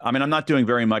I mean, I'm not doing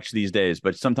very much these days,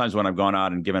 but sometimes when I've gone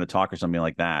out and given a talk or something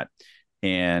like that,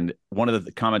 and one of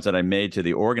the comments that I made to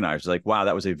the organizers, like, wow,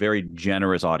 that was a very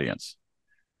generous audience.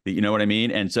 You know what I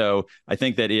mean? And so I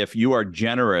think that if you are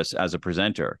generous as a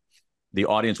presenter, the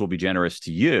audience will be generous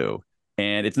to you.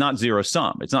 And it's not zero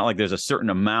sum. It's not like there's a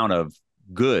certain amount of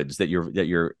goods that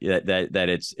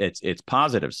it's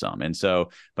positive sum. And so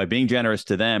by being generous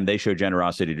to them, they show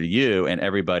generosity to you, and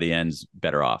everybody ends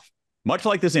better off. Much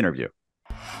like this interview.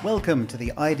 Welcome to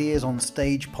the Ideas on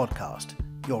Stage podcast,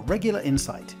 your regular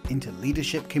insight into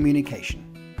leadership communication.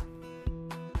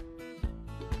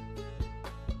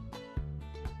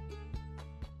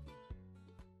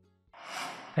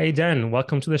 Hey, Dan,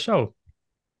 welcome to the show.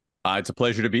 It's a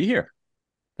pleasure to be here.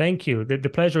 Thank you. The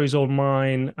pleasure is all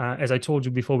mine. As I told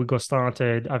you before we got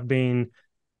started, I've been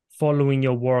following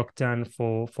your work, Dan,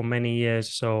 for many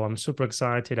years. So I'm super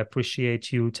excited. I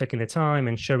appreciate you taking the time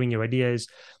and sharing your ideas.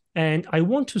 And I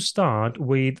want to start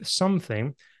with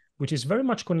something which is very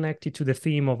much connected to the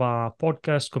theme of our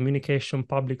podcast, communication,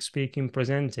 public speaking,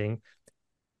 presenting.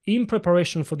 In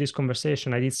preparation for this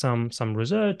conversation, I did some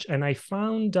research, and I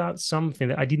found out something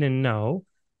that I didn't know,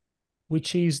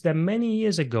 which is that many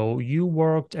years ago, you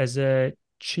worked as a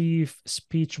chief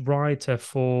speech writer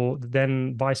for the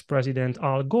then Vice President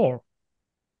Al Gore.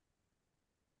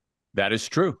 That is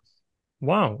true.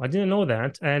 Wow, I didn't know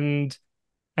that. And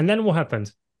then what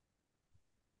happened?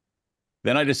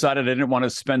 Then I decided I didn't want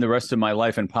to spend the rest of my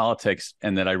life in politics,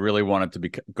 and that I really wanted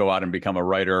to go out and become a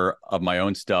writer of my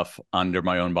own stuff under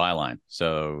my own byline.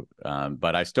 So,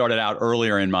 but I started out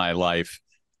earlier in my life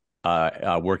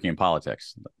working in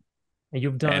politics. And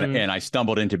you've done, and I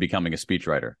stumbled into becoming a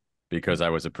speechwriter because I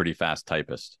was a pretty fast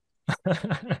typist.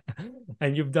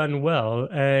 And you've done well.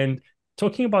 And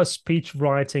talking about speech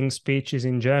writing, speeches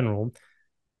in general,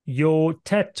 your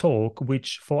TED Talk,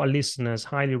 which for our listeners,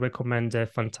 highly recommend, a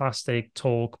fantastic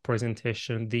talk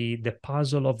presentation, the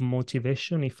Puzzle of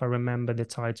Motivation, if I remember the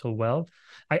title well.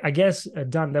 I guess,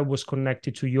 Dan, that was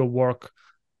connected to your work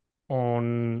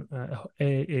on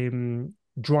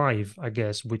Drive, I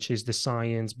guess, which is the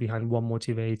science behind what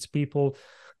motivates people.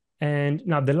 And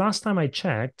now the last time I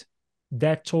checked,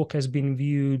 that talk has been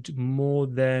viewed more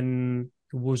than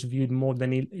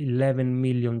 11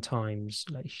 million times,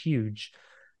 like huge.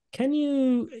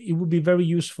 It would be very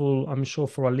useful, I'm sure,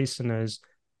 for our listeners.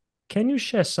 Can you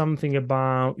share something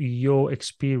about your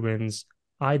experience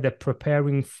either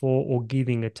preparing for or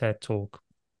giving a TED Talk?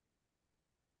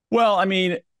 Well, I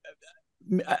mean,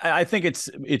 I think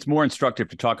it's more instructive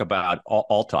to talk about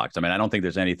all talks. I mean, I don't think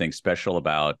there's anything special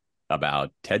about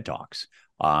TED Talks.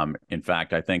 In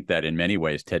fact, I think that in many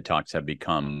ways, TED Talks have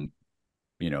become,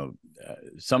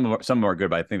 some of them are good,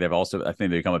 but I think they've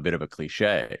become a bit of a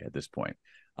cliche at this point.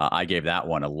 I gave that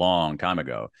one a long time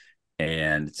ago,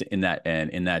 and in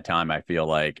that time, I feel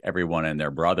like everyone and their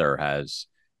brother has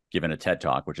given a TED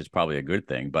Talk, which is probably a good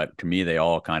thing. But to me, they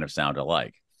all kind of sound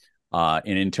alike.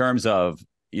 And in terms of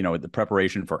the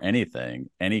preparation for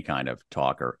anything, any kind of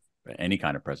talk or any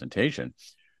kind of presentation,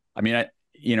 I mean,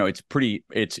 it's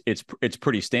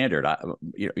pretty standard.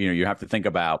 You have to think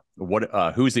about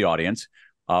who's the audience,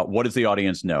 what does the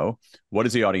audience know, what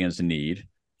does the audience need,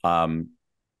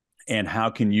 and how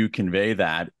can you convey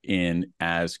that in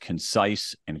as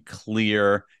concise and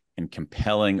clear and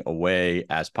compelling a way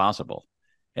as possible,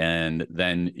 and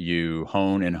then you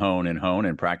hone and hone and hone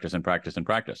and practice and practice and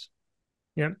practice.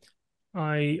 Yeah.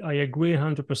 I agree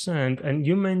 100%. And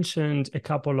you mentioned a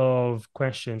couple of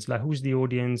questions, like who's the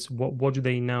audience? What do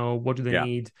they know? What do they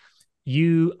need?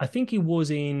 I think it was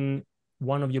in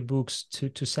one of your books,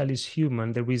 To Sell is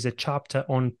Human, there is a chapter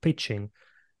on pitching,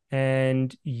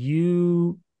 and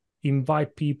you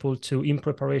invite people to, in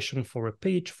preparation for a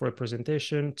pitch, for a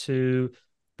presentation,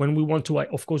 when we want to,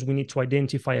 of course, we need to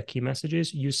identify our key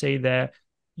messages. You say that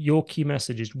your key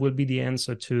messages will be the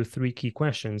answer to 3 key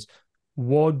questions.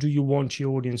 What do you want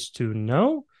your audience to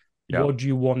know? Yep. What do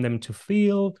you want them to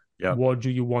feel? Yep. What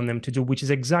do you want them to do? Which is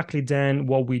exactly then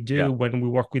what we do when we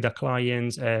work with our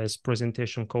clients as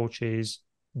presentation coaches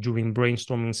during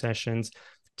brainstorming sessions.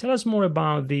 Tell us more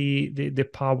about the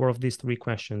power of these 3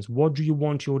 questions. What do you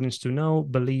want your audience to know,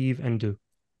 believe, and do?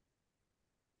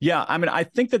 Yeah, I mean, I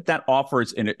think that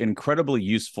offers an incredibly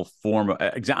useful form.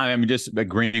 I'm just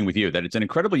agreeing with you that it's an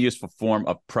incredibly useful form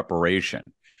of preparation.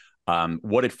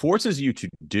 What it forces you to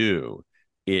do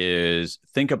is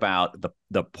think about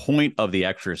the point of the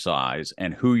exercise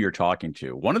and who you're talking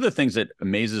to. One of the things that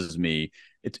amazes me,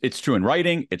 it's true in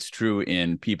writing, it's true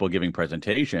in people giving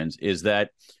presentations, is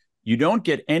that you don't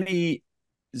get any.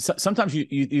 Sometimes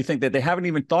you think that they haven't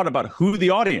even thought about who the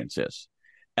audience is,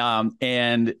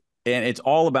 and and it's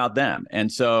all about them.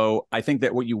 And so I think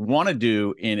that what you want to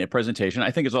do in a presentation,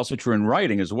 I think is also true in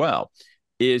writing as well,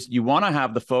 is you want to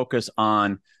have the focus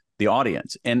on the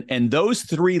audience. And those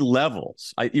three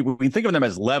levels, we think of them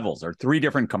as levels or three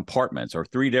different compartments or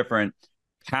three different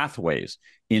pathways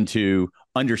into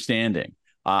understanding.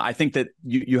 I think that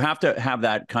you have to have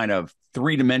that kind of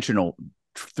three-dimensional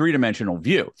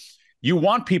view. You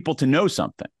want people to know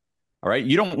something. All right.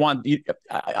 You don't want.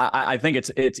 I think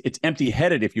it's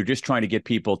empty-headed if you're just trying to get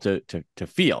people to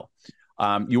feel.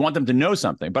 You want them to know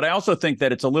something, but I also think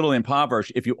that it's a little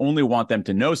impoverished if you only want them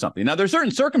to know something. Now, there's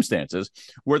certain circumstances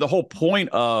where the whole point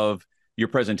of your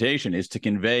presentation is to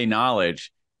convey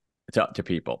knowledge to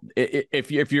people. If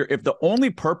the only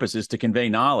purpose is to convey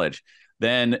knowledge,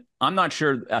 then I'm not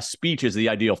sure a speech is the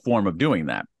ideal form of doing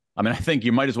that. I mean, I think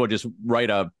you might as well just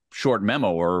write a short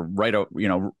memo or write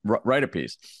a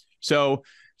piece. So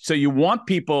you want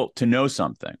people to know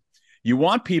something. You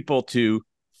want people to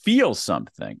feel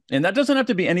something. And that doesn't have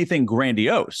to be anything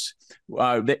grandiose.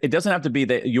 It doesn't have to be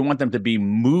that you want them to be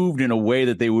moved in a way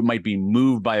that they might be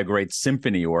moved by a great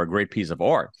symphony or a great piece of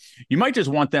art. You might just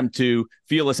want them to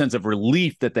feel a sense of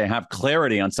relief that they have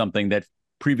clarity on something that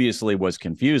previously was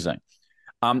confusing.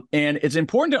 And it's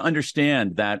important to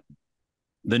understand that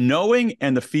the knowing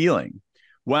and the feeling,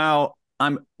 while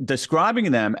I'm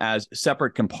describing them as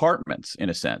separate compartments in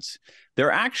a sense,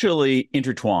 they're actually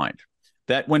intertwined.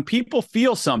 That when people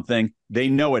feel something, they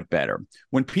know it better.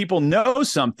 When people know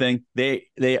something, they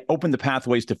open the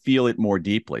pathways to feel it more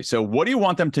deeply. So what do you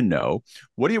want them to know?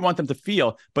 What do you want them to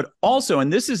feel? But also,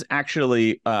 and this is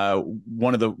actually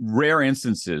one of the rare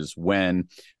instances when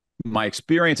my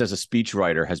experience as a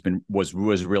speechwriter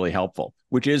was really helpful,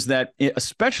 which is that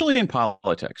especially in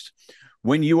politics,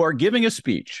 when you are giving a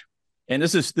speech, and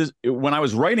this when I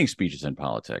was writing speeches in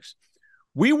politics,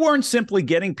 we weren't simply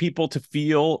getting people to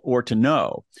feel or to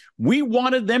know. We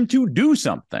wanted them to do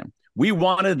something. We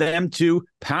wanted them to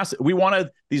pass. We wanted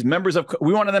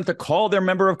them to call their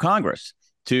member of Congress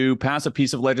to pass a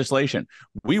piece of legislation.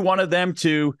 We wanted them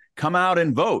to come out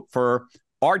and vote for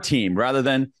our team rather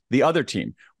than the other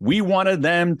team. We wanted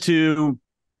them to,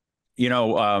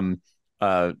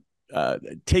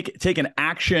 take an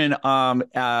action, on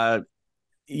a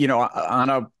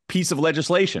piece of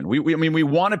legislation. We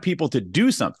wanted people to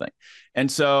do something.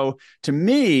 And so to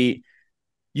me,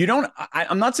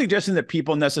 I'm not suggesting that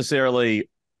people necessarily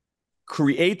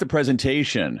create the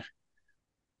presentation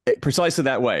precisely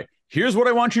that way. Here's what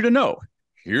I want you to know.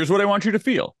 Here's what I want you to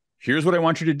feel. Here's what I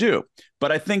want you to do.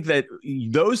 But I think that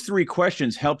those three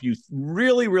questions help you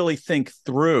really, really think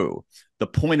through the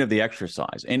point of the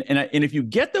exercise. And if you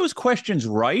get those questions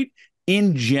right,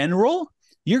 in general,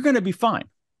 you're going to be fine.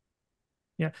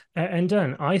 Yeah. And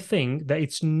Dan, I think that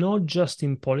it's not just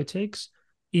in politics.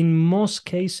 In most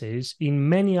cases, in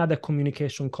many other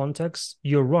communication contexts,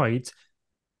 you're right.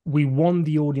 We want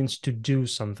the audience to do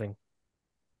something.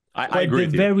 I agree.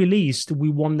 At the very least, we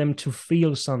want them to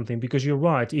feel something, because you're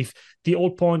right. If the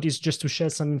whole point is just to share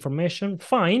some information,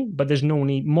 fine, but there's no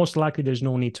need. Most likely, there's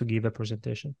no need to give a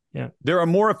presentation. Yeah, there are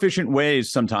more efficient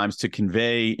ways sometimes to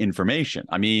convey information.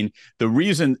 I mean, the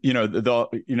reason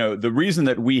the reason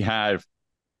that we have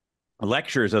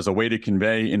lectures as a way to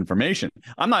convey information.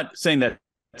 I'm not saying that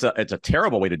it's a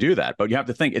terrible way to do that, but you have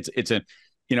to think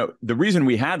the reason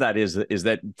we had that is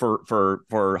that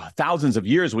for thousands of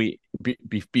years,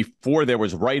 before there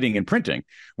was writing and printing,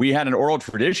 we had an oral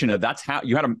tradition of that's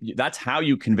how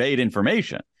you conveyed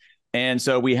information. And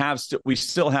so we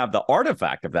still have the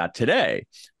artifact of that today,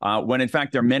 when in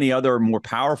fact there are many other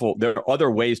there are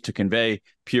other ways to convey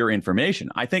pure information.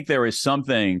 I think there is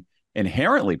something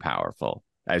inherently powerful,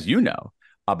 as you know,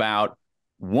 about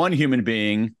one human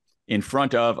being in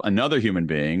front of another human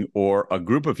being or a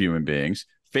group of human beings,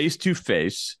 face to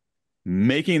face,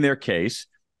 making their case,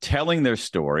 telling their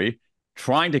story,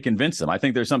 trying to convince them. I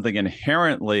think there's something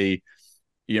inherently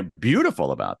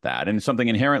beautiful about that, and something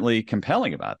inherently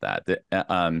compelling about that.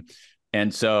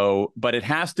 But it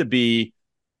has to be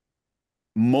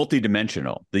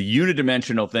multidimensional. The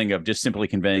unidimensional thing of just simply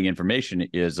conveying information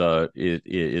is a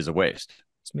waste.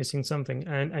 It's missing something.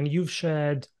 And you've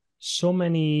shared so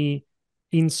many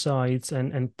insights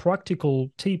and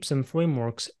practical tips and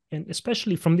frameworks, and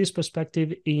especially from this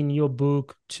perspective in your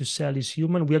book, To Sell is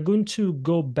Human. We are going to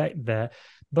go back there.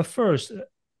 But first,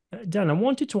 Dan, I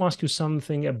wanted to ask you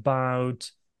something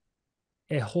about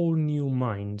A Whole New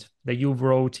Mind that you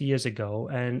wrote years ago.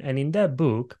 And in that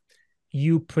book,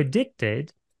 you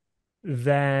predicted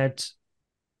that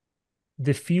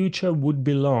the future would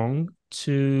belong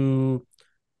to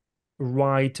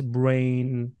right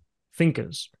brain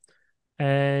thinkers.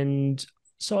 And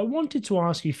So I wanted to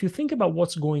ask you, if you think about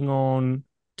what's going on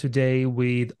today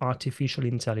with artificial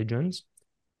intelligence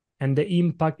and the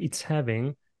impact it's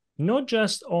having, not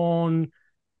just on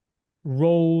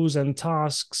roles and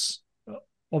tasks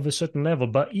of a certain level,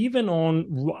 but even on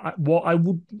what I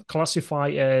would classify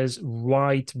as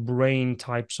right brain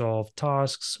types of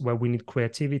tasks where we need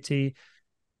creativity.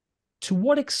 To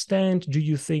what extent do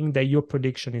you think that your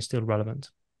prediction is still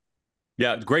relevant?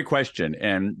 Yeah, great question.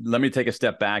 And let me take a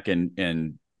step back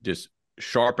and just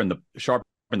sharpen the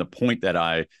point that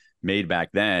I made back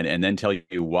then, and then tell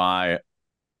you why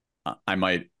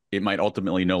it might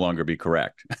ultimately no longer be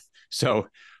correct. So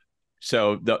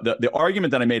the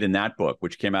argument that I made in that book,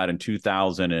 which came out in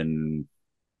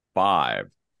 2005,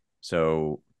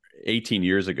 so 18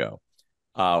 years ago,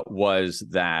 was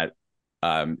that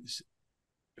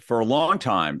for a long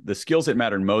time, the skills that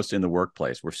mattered most in the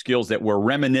workplace were skills that were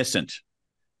reminiscent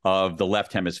of the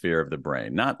left hemisphere of the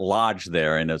brain, not lodged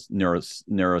there in a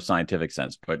neuroscientific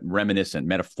sense, but reminiscent,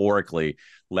 metaphorically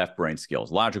left brain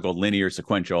skills, logical, linear,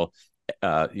 sequential,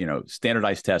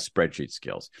 standardized test spreadsheet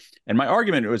skills. And my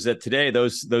argument was that today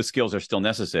those skills are still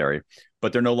necessary,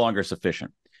 but they're no longer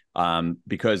sufficient,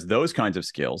 because those kinds of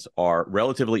skills are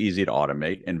relatively easy to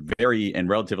automate and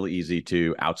relatively easy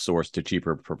to outsource to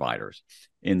cheaper providers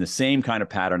in the same kind of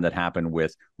pattern that happened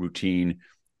with routine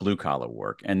blue collar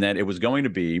work, and that it was going to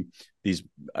be these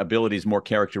abilities more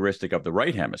characteristic of the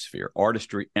right hemisphere,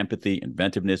 artistry, empathy,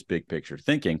 inventiveness, big picture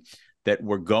thinking, that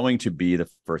were going to be the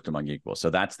first among equals.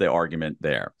 So that's the argument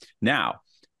there. Now,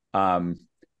 I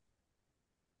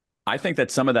think that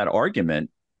some of that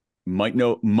argument might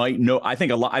know. I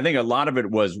think a lot of it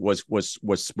was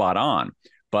spot on,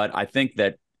 but I think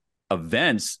that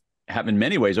events have in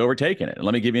many ways overtaken it. And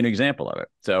let me give you an example of it.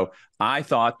 So I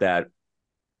thought that,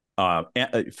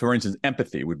 for instance,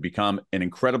 empathy would become an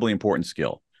incredibly important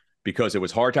skill because it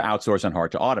was hard to outsource and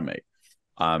hard to automate.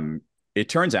 It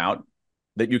turns out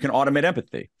that you can automate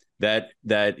empathy.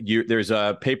 There's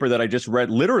a paper that I just read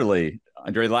literally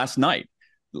last night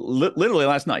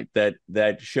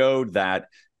that showed that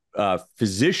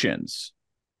physicians,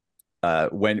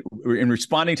 when in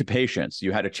responding to patients,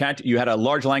 you had a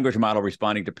large language model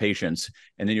responding to patients,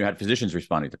 and then you had physicians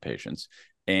responding to patients,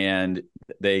 and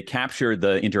they captured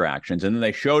the interactions, and then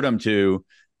they showed them to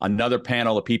another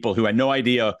panel of people who had no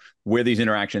idea where these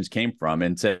interactions came from,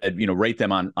 and said, rate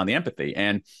them on the empathy.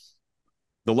 And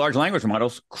the large language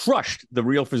models crushed the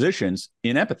real physicians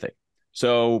in empathy.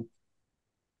 So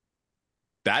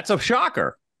that's a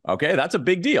shocker. Okay, that's a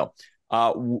big deal.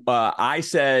 I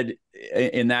said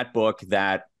in that book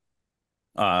that,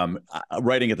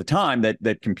 writing at the time,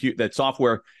 that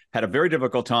software had a very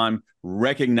difficult time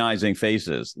recognizing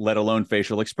faces, let alone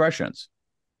facial expressions.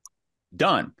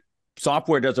 Done.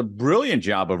 Software does a brilliant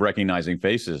job of recognizing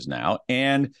faces now,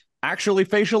 and actually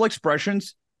facial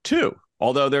expressions too.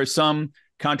 Although there's some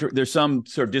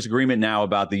sort of disagreement now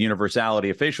about the universality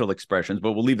of facial expressions,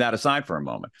 but we'll leave that aside for a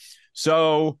moment.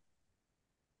 So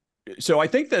I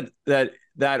think that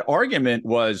argument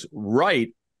was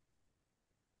right,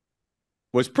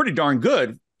 was pretty darn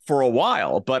good for a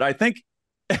while, but I think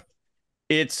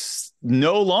it's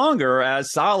no longer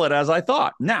as solid as I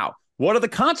thought. Now, what are the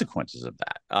consequences of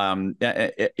that?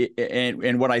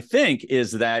 And what I think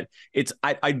is that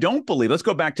I don't believe. Let's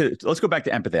go back to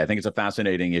empathy. I think it's a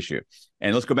fascinating issue,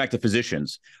 and let's go back to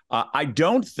physicians. I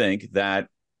don't think that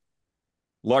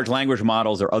large language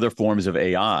models or other forms of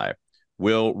AI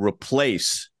will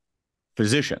replace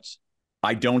physicians.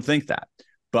 I don't think that,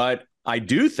 but I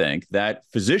do think that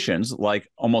physicians, like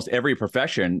almost every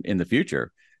profession in the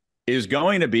future, is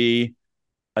going to be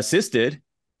assisted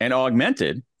and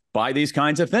augmented by these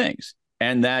kinds of things,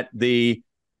 and that the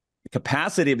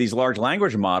capacity of these large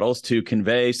language models to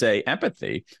convey, say,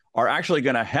 empathy, are actually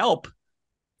going to help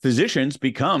physicians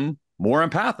become more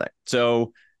empathic.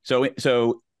 So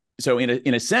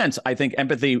in a sense, I think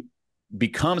empathy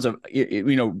becomes a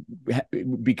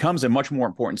much more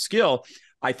important skill.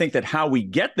 I think that how we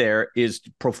get there is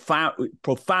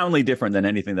profoundly different than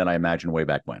anything that I imagined way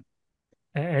back when.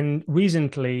 And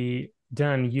recently,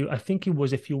 Dan, I think it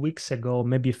was a few weeks ago,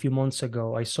 maybe a few months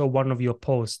ago, I saw one of your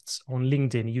posts on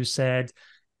LinkedIn. You said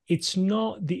it's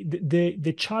not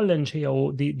the challenge here,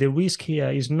 or the risk here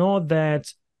is not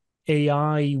that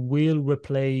AI will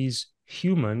replace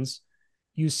humans.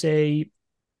 You say,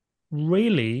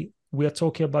 really, we are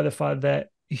talking about the fact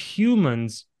that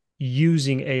humans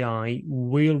using AI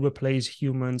will replace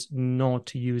humans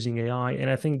not using AI. And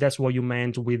I think that's what you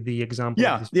meant with the example of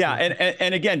Yeah, this. yeah,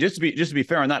 and again, just to be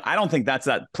fair on that, I don't think that's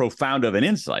that profound of an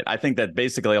insight. I think that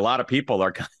basically a lot of people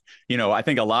are, I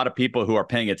think a lot of people who are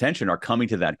paying attention are coming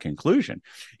to that conclusion.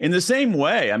 In the same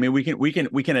way, I mean, we can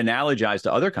analogize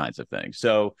to other kinds of things.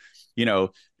 So,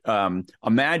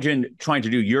 imagine trying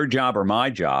to do your job or my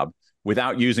job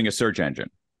without using a search engine.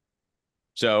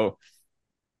 So,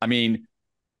 I mean,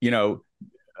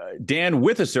 Dan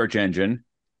with a search engine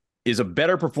is a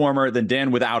better performer than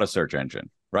Dan without a search engine,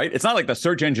 right? It's not like the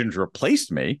search engines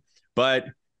replaced me, but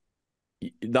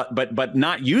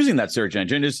not using that search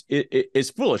engine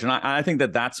is foolish. And I think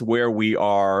that's where we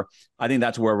are. I think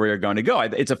that's where we're going to go.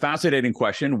 It's a fascinating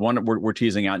question. One we're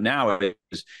teasing out now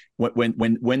is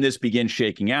when this begins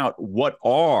shaking out, what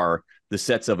are the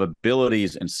sets of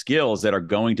abilities and skills that are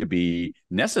going to be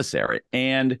necessary?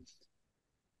 And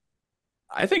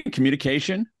I think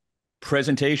communication,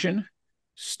 presentation,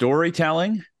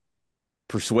 storytelling,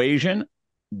 persuasion,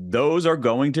 those are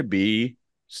going to be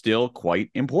still quite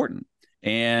important.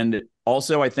 And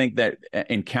also, I think that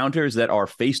encounters that are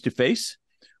face-to-face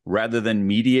rather than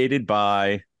mediated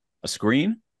by a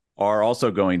screen are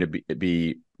also going to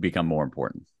become more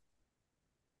important.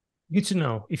 Good to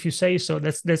know. If you say so,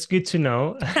 that's good to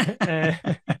know.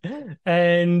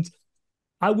 And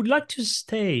I would like to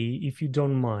stay, if you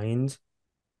don't mind,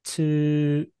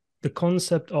 to the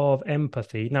concept of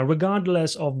empathy. Now,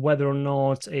 regardless of whether or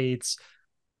not it's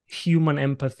human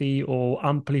empathy or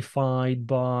amplified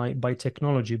by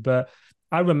technology, but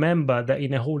I remember that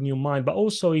in A Whole New Mind, but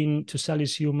also in To Sell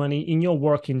Is Human, in your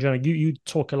work in general, you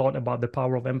talk a lot about the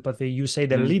power of empathy. You say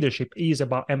that leadership is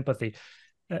about empathy.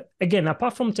 Again,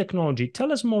 apart from technology,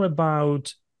 tell us more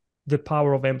about the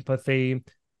power of empathy,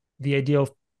 the idea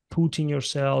of putting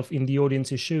yourself in the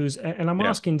audience's shoes. And I'm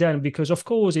asking Dan because, of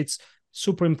course, it's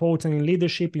super important in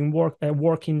leadership, in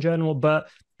work in general. But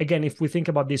again, if we think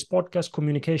about this podcast,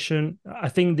 communication, I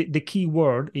think the key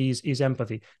word is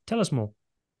empathy. Tell us more.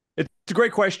 It's a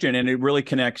great question, and it really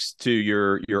connects to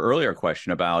your earlier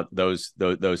question about those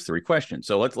three questions.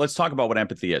 So let's talk about what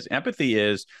empathy is. Empathy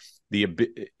is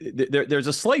there's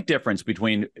a slight difference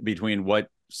between what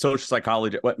social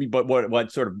psychology,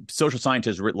 what sort of social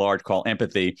scientists writ large call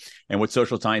empathy, and what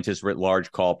social scientists writ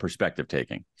large call perspective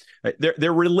taking.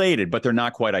 They're related, but they're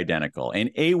not quite identical.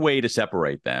 And a way to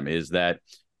separate them is that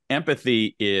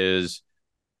empathy is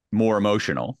more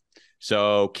emotional.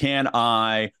 So can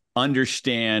I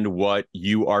understand what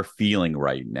you are feeling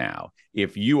right now?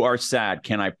 If you are sad,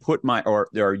 can I put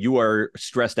or you are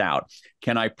stressed out,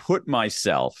 can I put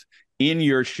myself in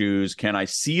your shoes? Can I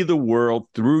see the world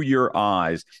through your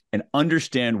eyes and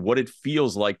understand what it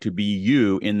feels like to be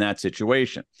you in that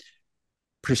situation?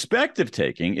 Perspective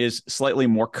taking is slightly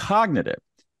more cognitive.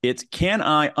 It's, can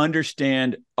I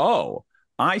understand, oh,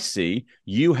 I see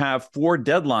you have 4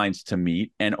 deadlines to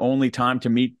meet and only time to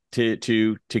meet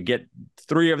to get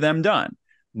 3 of them done.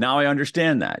 Now I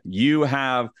understand that. You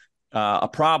have a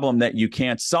problem that you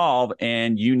can't solve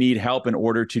and you need help in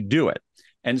order to do it.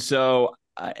 And so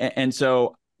it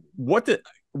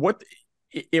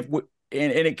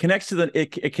connects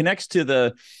to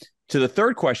the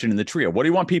third question in the trio. What do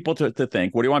you want people to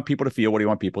think? What do you want people to feel? What do you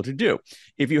want people to do?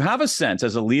 If you have a sense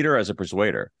as a leader, as a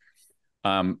persuader,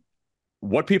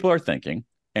 what people are thinking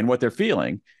and what they're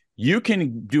feeling, you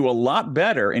can do a lot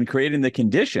better in creating the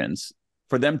conditions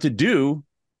for them to do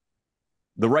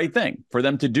the right thing, for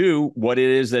them to do what it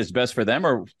is that's best for them,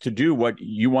 or to do what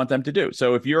you want them to do.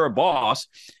 So if you're a boss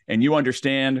and you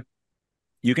understand,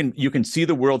 you can see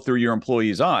the world through your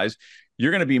employees' eyes,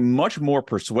 you're going to be much more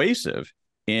persuasive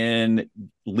in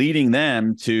leading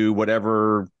them to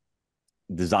whatever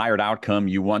desired outcome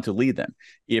you want to lead them.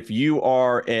 If you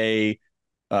are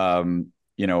doing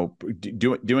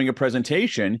a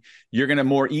presentation, you're going to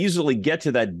more easily get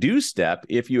to that do step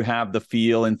if you have the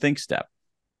feel and think step.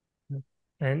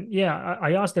 And yeah,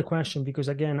 I asked the question because,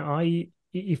 again,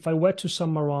 if I were to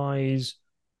summarize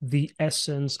the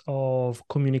essence of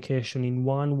communication in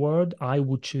one word, I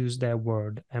would choose that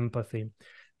word, empathy.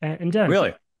 And then,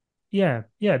 really, yeah,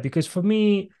 because for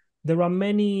me, there are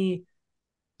many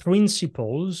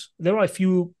principles. There are a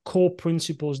few core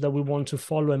principles that we want to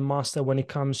follow and master when it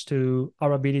comes to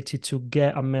our ability to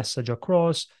get a message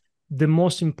across. The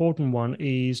most important one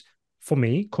is, for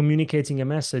me, communicating a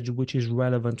message which is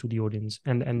relevant to the audience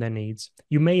and their needs.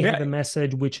 You may have a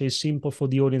message which is simple for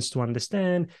the audience to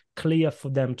understand, clear for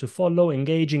them to follow,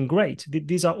 engaging. Great.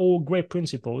 These are all great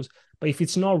principles. But if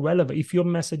it's not relevant, if your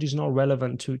message is not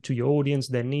relevant to your audience,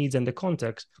 their needs and the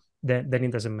context, then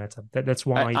it doesn't matter. That's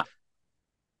why.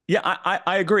 Yeah,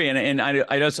 I agree, and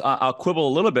I'll quibble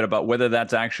a little bit about whether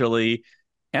that's actually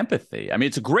empathy. I mean,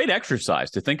 it's a great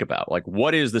exercise to think about. Like,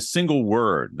 what is the single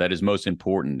word that is most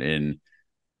important in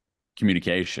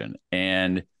communication?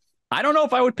 And I don't know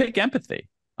if I would pick empathy.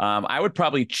 I would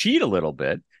probably cheat a little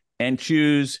bit and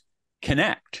choose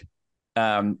connect,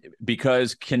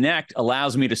 because connect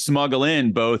allows me to smuggle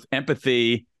in both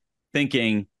empathy,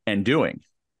 thinking, and doing.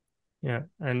 Yeah,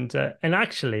 and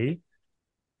actually,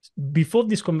 before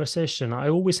this conversation, I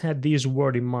always had this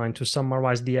word in mind to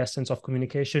summarize the essence of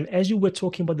communication. As you were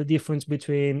talking about the difference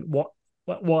between what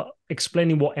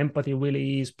explaining what empathy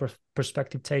really is,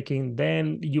 perspective taking,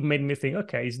 then you made me think,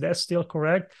 okay, is that still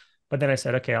correct? But then I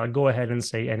said, okay, I'll go ahead and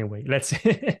say anyway. Let's.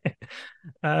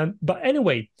 But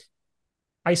anyway,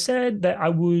 I said that I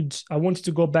wanted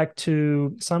to go back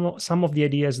to some of the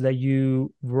ideas that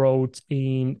you wrote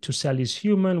in To Sell is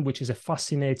Human, which is a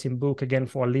fascinating book, again,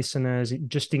 for our listeners,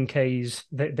 just in case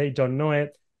they don't know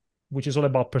it, which is all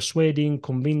about persuading,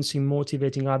 convincing,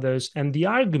 motivating others. And the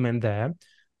argument there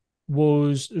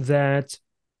was that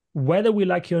whether we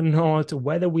like it or not,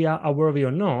 whether we are aware of it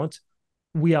or not,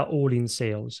 we are all in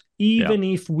sales, even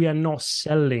if we are not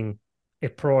selling a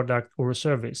product or a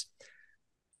service.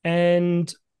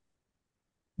 And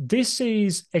this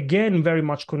is, again, very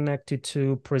much connected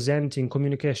to presenting,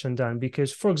 communication done.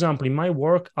 Because, for example, in my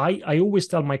work, I always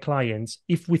tell my clients,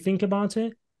 if we think about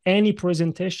it, any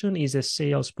presentation is a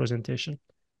sales presentation.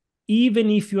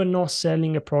 Even if you're not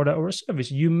selling a product or a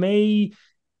service, you may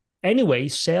anyway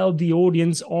sell the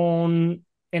audience on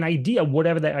an idea,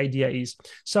 whatever that idea is.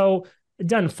 So,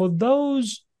 Dan, for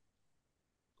those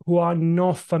who are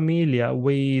not familiar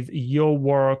with your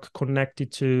work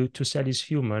connected to Sell is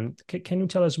Human, can you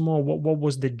tell us more? What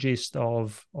was the gist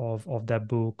of that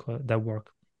book, that work?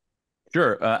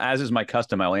 Sure. As is my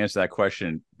custom, I'll answer that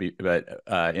question, but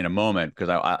in a moment, because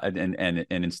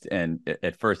and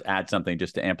at first add something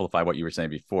just to amplify what you were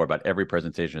saying before about every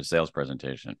presentation is a sales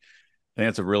presentation. I think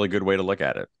that's a really good way to look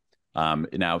at it.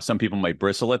 Now, some people might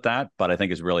bristle at that, but I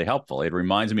think it's really helpful. It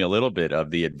reminds me a little bit of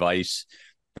the advice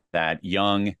that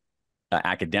young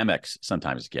academics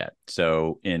sometimes get.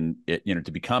 So,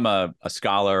 to become a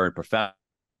scholar and professor,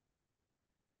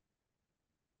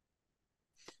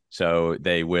 so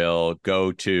they will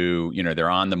go to, they're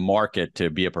on the market to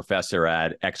be a professor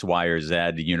at X, Y, or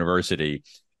Z university,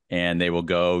 and they will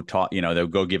go talk, they'll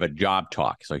go give a job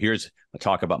talk. So here's a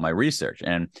talk about my research.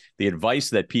 And the advice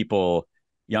that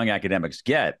young academics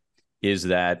get is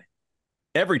that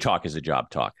every talk is a job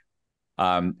talk.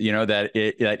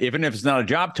 That even if it's not a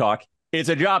job talk, it's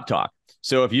a job talk.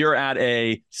 So if you're at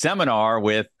a seminar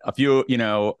with a few,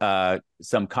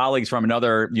 some colleagues from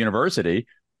another university,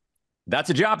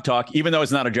 that's a job talk, even though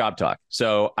it's not a job talk.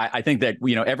 So I think that,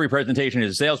 every presentation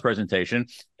is a sales presentation.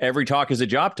 Every talk is a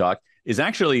job talk is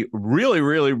actually really,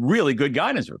 really, really good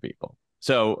guidance for people.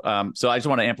 So I just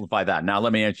want to amplify that. Now,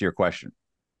 let me answer your question.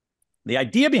 The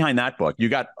idea behind that book, you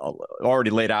got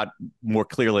already laid out more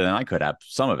clearly than I could have,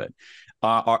 some of it. There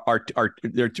are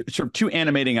sort of two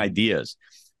animating ideas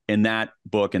in that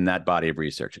book and that body of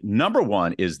research. Number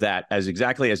one is that, as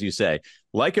exactly as you say,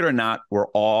 like it or not, we're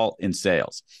all in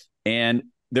sales. And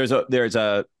I think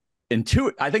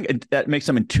that makes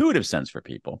some intuitive sense for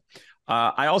people.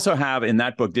 I also have in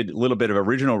that book did a little bit of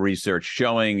original research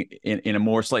showing in a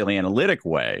more slightly analytic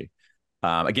way.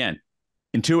 Again,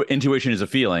 intuition is a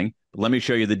feeling. Let me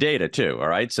show you the data too. All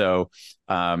right. So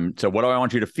what do I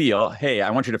want you to feel? Hey,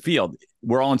 I want you to feel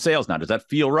we're all in sales now. Does that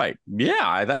feel right?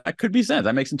 Yeah, that could be sense.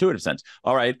 That makes intuitive sense.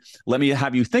 All right. Let me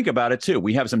have you think about it too.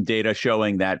 We have some data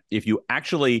showing that if you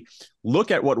actually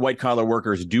look at what white collar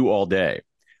workers do all day,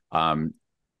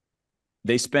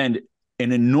 they spend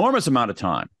an enormous amount of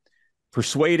time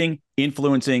persuading,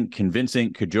 influencing,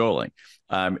 convincing, cajoling.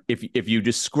 If you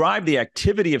describe the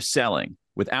activity of selling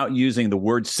without using the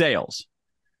word sales,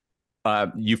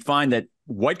 you find that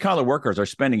white collar workers are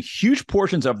spending huge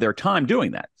portions of their time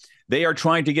doing that. They are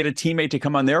trying to get a teammate to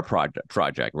come on their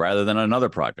project rather than another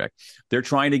project. They're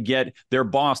trying to get their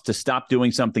boss to stop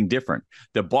doing something different.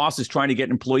 The boss is trying to get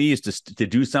employees to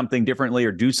do something differently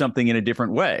or do something in a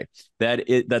different way. That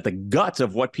the guts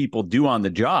of what people do on the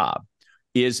job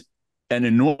is an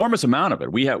enormous amount of it.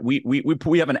 We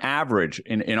have an average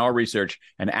in our research,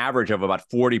 an average of about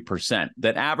 40%.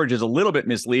 That average is a little bit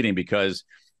misleading because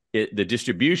the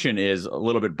distribution is a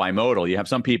little bit bimodal. You have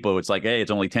some people, it's like, hey,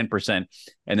 it's only 10%,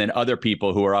 and then other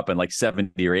people who are up in like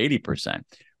 70 or 80%.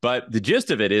 But the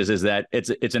gist of it is that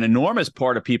it's an enormous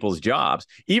part of people's jobs,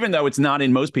 even though it's not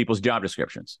in most people's job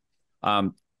descriptions.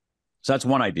 So that's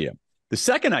one idea. The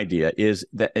second idea is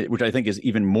that, which I think is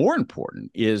even more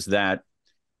important, is that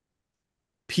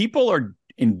people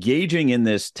engaging in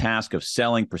this task of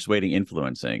selling, persuading,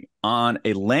 influencing on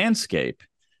a landscape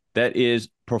that is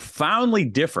profoundly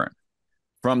different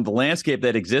from the landscape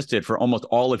that existed for almost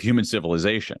all of human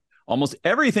civilization. Almost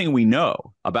everything we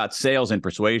know about sales and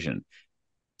persuasion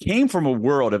came from a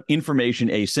world of information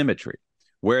asymmetry,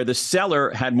 where the seller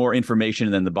had more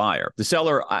information than the buyer. The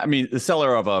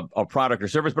seller of a product or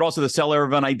service, but also the seller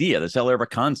of an idea, the seller of a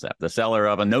concept, the seller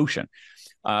of a notion.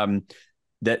 And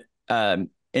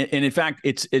in fact,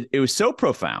 it was so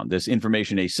profound, this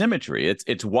information asymmetry.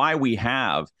 It's why we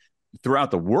have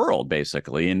throughout the world,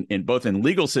 basically, in both in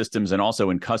legal systems and also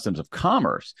in customs of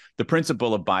commerce, the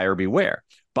principle of buyer beware.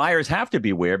 Buyers have to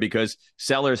beware because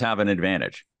sellers have an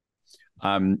advantage.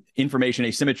 Information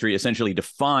asymmetry essentially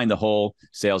defined the whole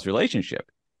sales relationship.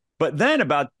 But then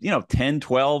about 10,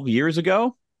 12 years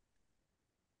ago,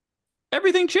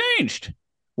 everything changed.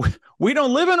 We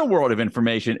don't live in a world of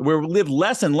information. We live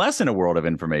less and less in a world of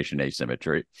information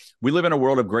asymmetry. We live in a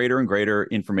world of greater and greater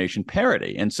information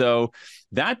parity. And so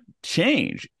that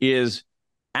change is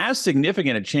as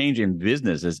significant a change in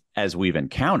business as we've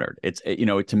encountered. It's,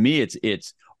 to me,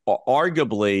 it's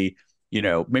arguably,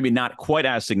 maybe not quite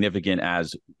as significant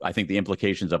as I think the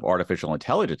implications of artificial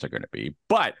intelligence are going to be,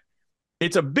 but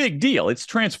it's a big deal. It's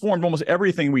transformed almost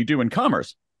everything we do in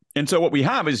commerce. And so what we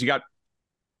have is you got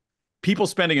people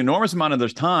spending enormous amount of their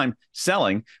time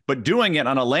selling, but doing it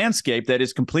on a landscape that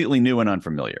is completely new and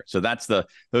unfamiliar. So those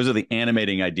are the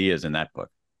animating ideas in that book.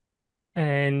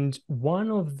 And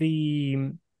one of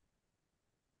the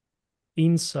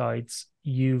insights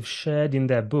you've shared in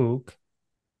that book,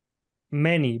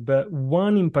 many, but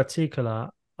one in particular,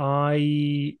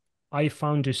 I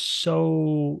found it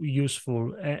so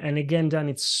useful. And again, Dan,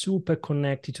 it's super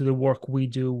connected to the work we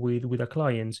do with our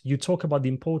clients. You talk about the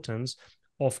importance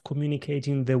of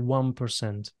communicating the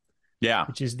 1%. Yeah.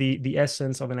 Which is the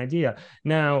essence of an idea.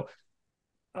 Now,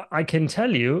 I can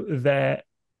tell you that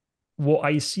what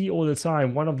I see all the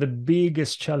time, one of the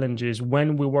biggest challenges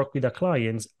when we work with our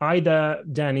clients, either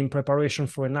then in preparation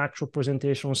for an actual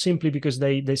presentation or simply because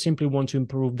they simply want to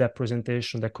improve their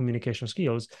presentation, their communication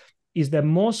skills, is that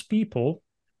most people,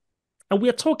 and we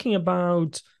are talking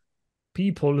about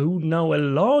people who know a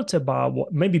lot about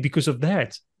what, maybe because of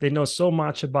that, they know so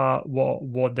much about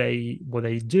what they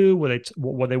do,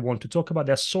 what they want to talk about.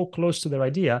 They're so close to their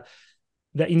idea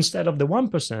that instead of the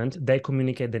 1%, they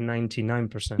communicate the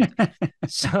 99%.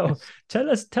 So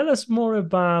tell us more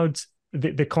about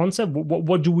the concept.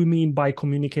 What do we mean by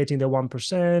communicating the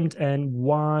 1%, and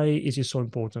why is it so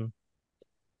important?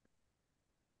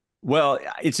 Well,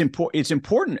 it's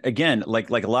important again, like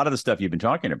a lot of the stuff you've been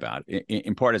talking about,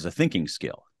 in part as a thinking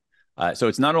skill. So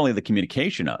it's not only the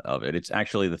communication of it, it's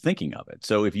actually the thinking of it.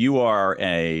 So if you are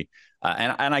and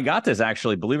I got this,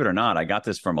 actually, believe it or not, I got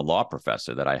this from a law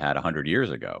professor that I had 100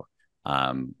 years ago,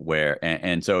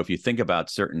 and so if you think about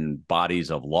certain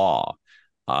bodies of law,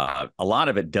 a lot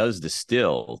of it does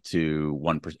distill to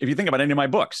 1%. If you think about any of my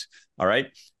books, all right,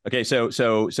 okay,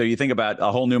 so you think about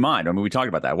A Whole New Mind. I mean, we talked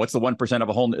about that. What's the 1% of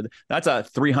a whole new? That's a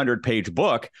 300-page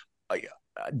book,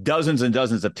 dozens and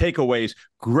dozens of takeaways,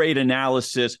 great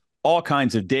analysis, all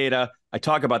kinds of data. I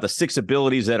talk about the 6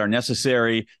 abilities that are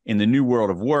necessary in the new world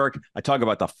of work. I talk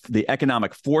about the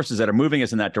economic forces that are moving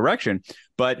us in that direction.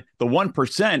 But the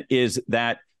 1% is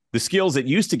that the skills that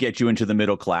used to get you into the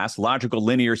middle class, logical,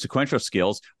 linear, sequential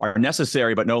skills, are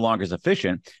necessary but no longer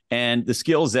sufficient. And the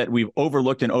skills that we've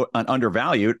overlooked and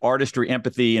undervalued, artistry,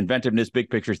 empathy, inventiveness, big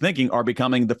picture thinking, are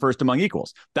becoming the first among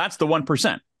equals. That's the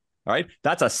 1%. All right.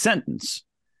 That's a sentence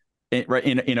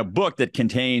in a book that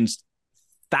contains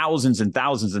thousands and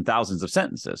thousands and thousands of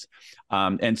sentences,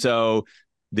 and so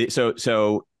it's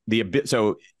also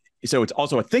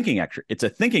a thinking exercise. It's a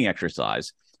thinking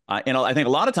exercise, and I think a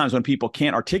lot of times when people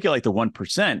can't articulate the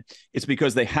 1%, it's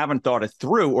because they haven't thought it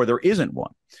through, or there isn't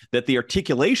one. That the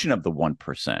articulation of the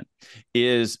 1%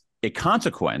 is a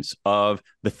consequence of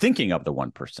the thinking of the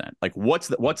 1%. Like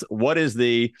what is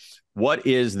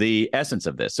the essence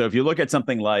of this? So if you look at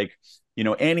something like,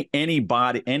 any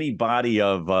body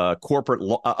of corporate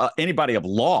law, any body of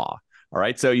law. All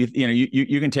right. So you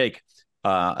can take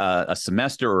a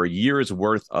semester or a year's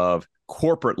worth of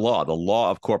corporate law, the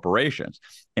law of corporations,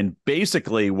 and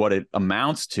basically what it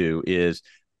amounts to is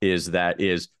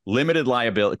limited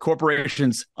liability.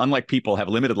 Corporations, unlike people, have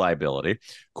limited liability.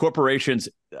 Corporations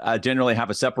generally have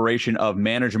a separation of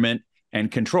management and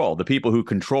control. The people who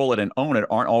control it and own it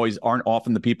aren't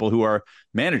often the people who are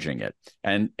managing it.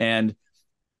 And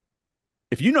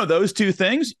if you know those two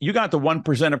things, you got the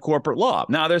 1% of corporate law.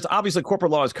 Now, there's obviously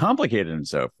corporate law is complicated and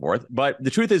so forth, but the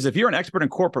truth is, if you're an expert in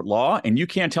corporate law and you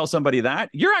can't tell somebody that,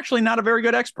 you're actually not a very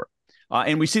good expert.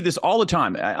 And we see this all the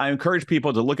time. I encourage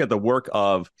people to look at the work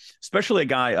of, especially a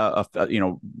guy,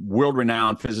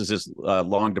 world-renowned physicist,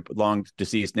 long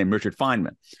deceased, named Richard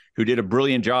Feynman, who did a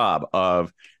brilliant job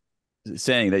of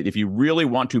saying that if you really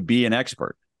want to be an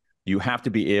expert, you have to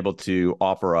be able to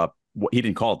offer up. He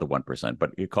didn't call it the 1%,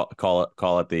 but he call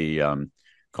it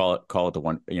the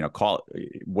one.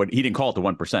 What he didn't call it the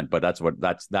 1%, but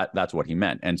that's what he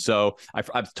meant. And so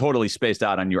I've totally spaced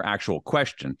out on your actual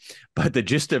question, but the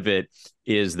gist of it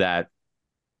is that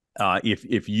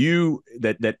if you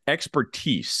that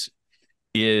expertise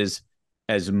is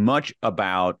as much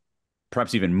about,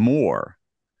 perhaps even more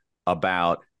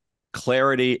about,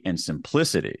 clarity and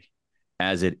simplicity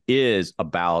as it is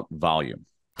about volume.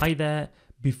 Hi there.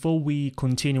 Before we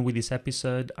continue with this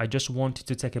episode, I just wanted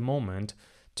to take a moment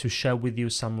to share with you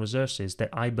some resources that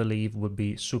I believe would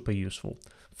be super useful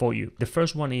for you. The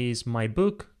first one is my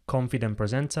book, Confident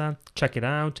Presenter. Check it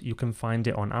out. You can find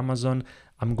it on Amazon.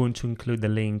 I'm going to include the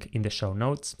link in the show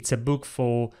notes. It's a book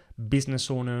for business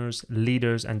owners,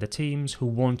 leaders, and the teams who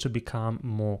want to become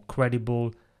more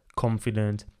credible,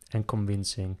 confident, and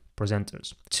convincing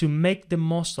presenters. To make the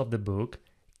most of the book,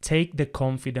 take the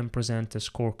Confident Presenter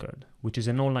Scorecard, which is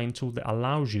an online tool that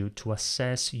allows you to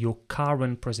assess your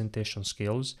current presentation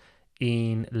skills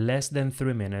in less than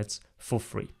 3 minutes for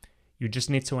free. You just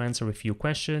need to answer a few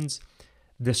questions.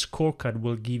 The scorecard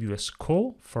will give you a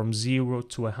score from 0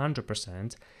 to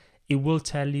 100%. It will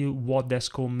tell you what that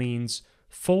score means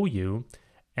for you,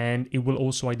 and it will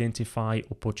also identify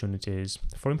opportunities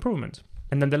for improvement.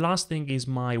 And then the last thing is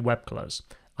my web class.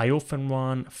 I often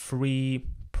run free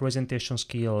presentation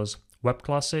skills web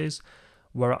classes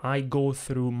where I go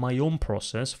through my own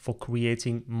process for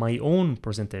creating my own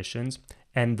presentations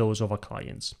and those of our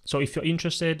clients. So if you're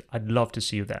interested, I'd love to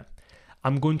see you there.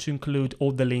 I'm going to include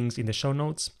all the links in the show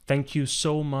notes. Thank you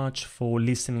so much for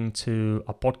listening to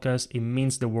a podcast. It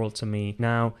means the world to me.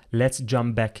 Now, let's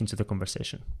jump back into the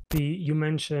conversation. You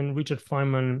mentioned Richard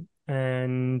Feynman,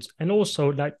 and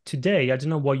also like today, I don't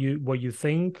know what you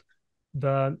think,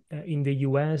 but in the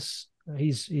US,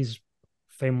 he's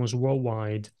famous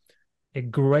worldwide. A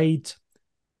great,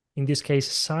 in this case,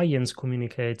 science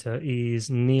communicator is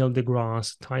Neil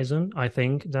deGrasse Tyson, I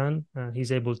think, Dan.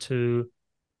 He's able to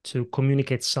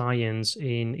communicate science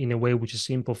in a way which is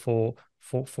simple for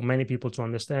many people to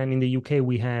understand. In the UK,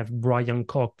 we have Brian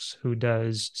Cox, who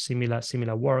does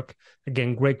similar work.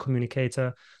 Again, great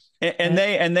communicator. And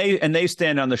they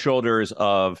stand on the shoulders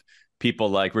of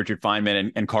people like Richard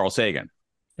Feynman and Carl Sagan.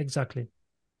 Exactly.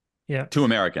 Yeah. Two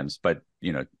Americans, but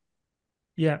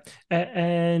Yeah.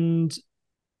 And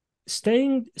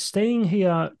staying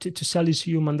here to sell is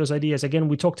human, those ideas. Again,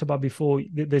 we talked about before,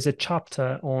 there's a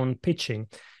chapter on pitching.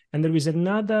 And there is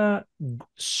another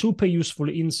super useful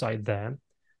insight there,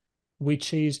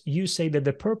 which is you say that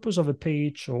the purpose of a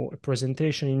pitch or a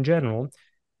presentation in general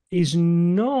is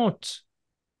not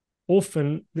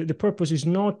often, the purpose is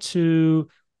not to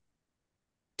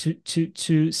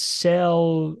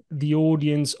sell the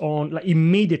audience on, like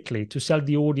immediately to sell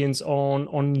the audience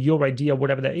on your idea,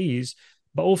 whatever that is,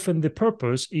 but often the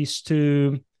purpose is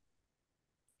to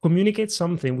communicate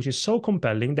something which is so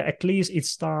compelling that at least it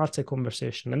starts a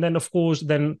conversation. And then, of course,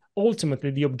 then ultimately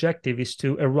the objective is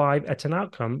to arrive at an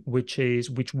outcome which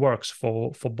works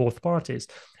for both parties.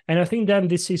 And I think then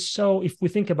this is so, if we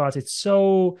think about it,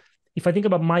 so if I think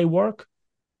about my work,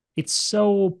 it's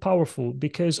so powerful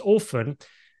because often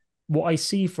what I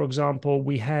see, for example,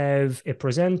 we have a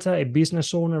presenter, a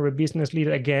business owner, a business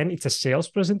leader. Again, it's a sales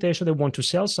presentation. They want to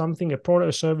sell something, a product,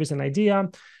 a service, an idea.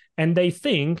 And they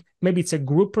think, maybe it's a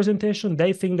group presentation,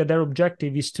 they think that their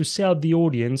objective is to sell the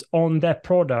audience on that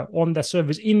product, on that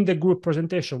service in the group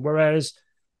presentation. Whereas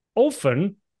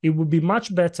often it would be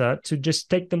much better to just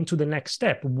take them to the next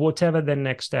step, whatever the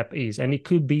next step is. And it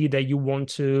could be that you want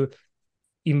to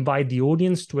invite the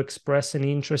audience to express an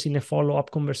interest in a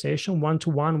follow-up conversation,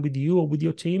 one-to-one with you or with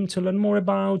your team to learn more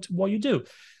about what you do.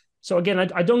 So again,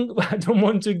 I don't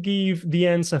want to give the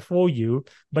answer for you,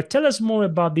 but tell us more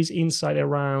about this insight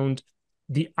around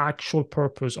the actual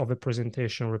purpose of a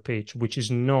presentation or a pitch, which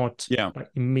is not like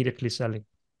immediately selling.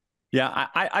 Yeah,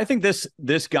 I think this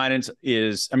guidance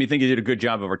is, I think you did a good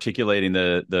job of articulating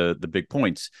the big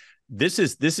points. This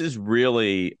is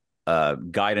really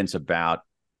guidance about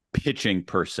pitching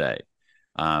per se,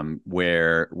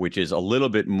 which is a little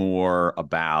bit more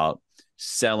about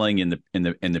selling in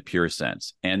the pure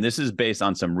sense. And this is based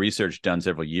on some research done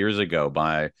several years ago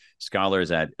by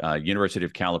scholars at University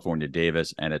of California,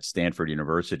 Davis, and at Stanford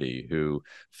University, who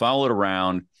followed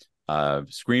around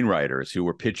screenwriters who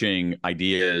were pitching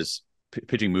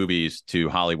movies to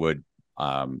Hollywood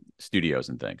studios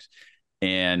and things.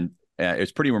 And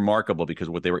it's pretty remarkable because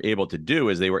what they were able to do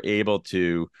is they were able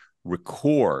to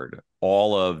record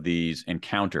all of these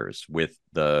encounters with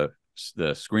the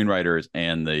screenwriters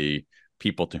and the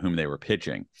people to whom they were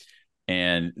pitching.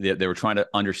 And they were trying to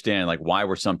understand, like, why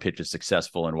were some pitches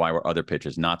successful and why were other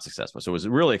pitches not successful. So it was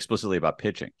really explicitly about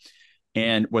pitching.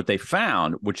 And what they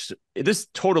found, which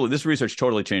this research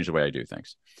totally changed the way I do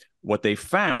things. What they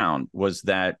found was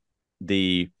that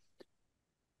the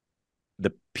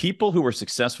people who were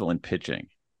successful in pitching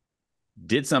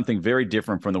did something very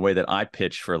different from the way that I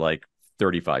pitched for like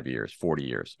 35 years, 40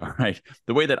 years. All right.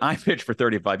 The way that I pitched for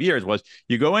 35 years was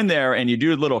you go in there and you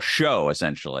do a little show,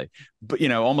 essentially, but,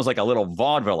 almost like a little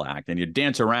vaudeville act, and you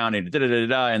dance around and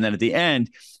da-da-da-da. And then at the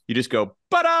end, you just go,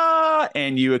 ba-da,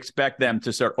 and you expect them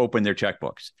to start open their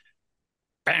checkbooks.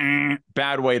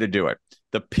 Bad way to do it.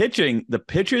 The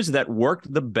pitches that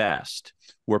worked the best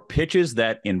were pitches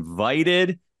that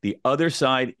invited the other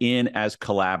side in as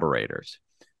collaborators.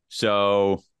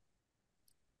 So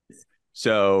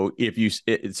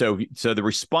the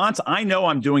response, I know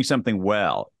I'm doing something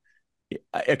well.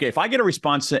 Okay, if I get a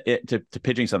response to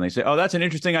pitching something, say, oh, that's an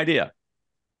interesting idea.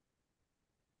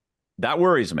 That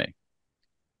worries me.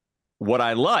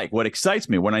 What excites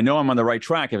me when I know I'm on the right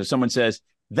track, if someone says,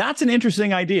 that's an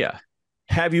interesting idea.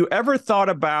 Have you ever thought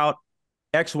about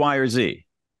X, Y, or Z?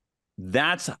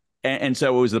 And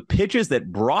so it was the pitches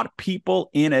that brought people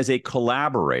in as a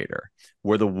collaborator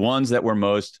were the ones that were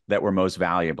most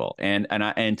valuable.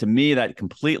 And to me, that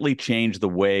completely changed the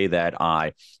way that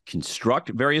I construct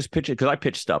various pitches, because I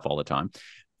pitch stuff all the time,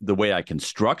 the way I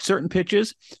construct certain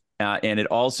pitches. And it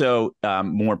also,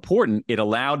 more important, it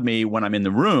allowed me, when I'm in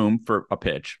the room for a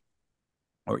pitch,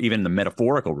 or even the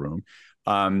metaphorical room,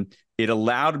 it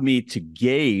allowed me to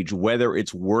gauge whether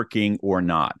it's working or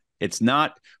not. It's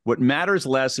not, what matters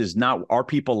less is not, are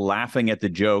people laughing at the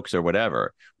jokes or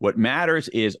whatever. What matters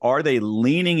is, are they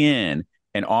leaning in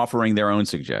and offering their own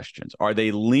suggestions? Are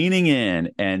they leaning in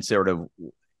and sort of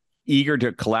eager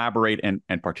to collaborate and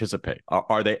participate?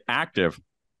 Are they active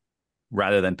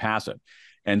rather than passive?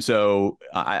 And so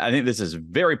I think this is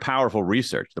very powerful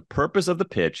research. The purpose of the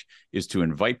pitch is to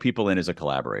invite people in as a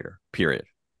collaborator, period.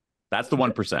 That's the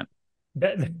 1%.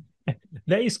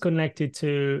 That is connected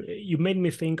to, you made me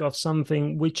think of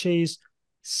something which is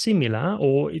similar,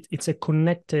 or it's a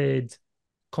connected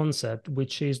concept,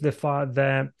 which is the fact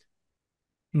that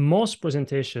most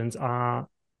presentations are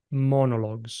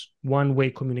monologues, one-way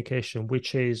communication,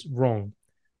 which is wrong.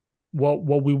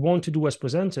 What we want to do as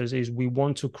presenters is we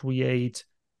want to create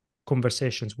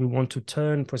conversations. We want to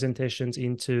turn presentations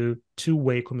into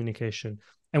two-way communication.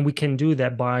 And we can do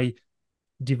that by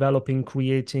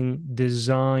creating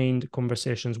designed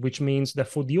conversations, which means that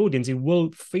for the audience, it will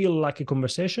feel like a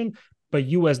conversation, but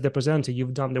you as the presenter,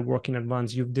 you've done the work in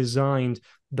advance. You've designed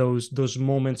those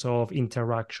moments of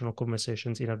interaction or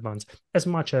conversations in advance, as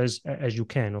much as you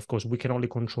can. Of course, we can only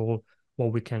control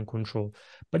what we can control.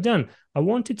 But then I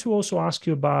wanted to also ask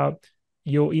you about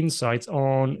your insights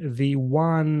on the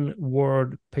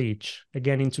one-word pitch.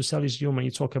 Again, in To Sell Is Human,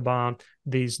 you talk about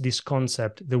this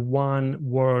concept, the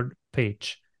one-word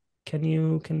pitch. Can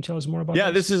you tell us more about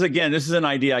this? This is an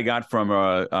idea I got from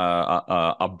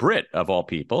a Brit of all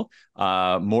people,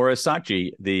 Maurice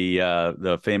Sachi,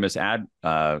 the famous ad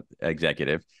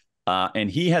executive,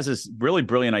 and he has this really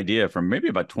brilliant idea from maybe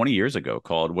about 20 years ago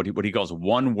called what he calls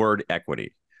one-word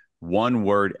equity.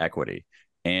 One-word equity.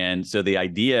 And so the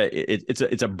idea,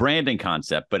 it's a branding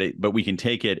concept, but we can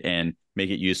take it and make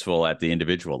it useful at the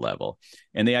individual level.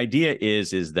 And the idea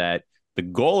is that the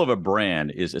goal of a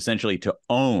brand is essentially to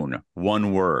own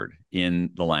one word in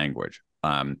the language,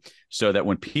 so that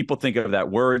when people think of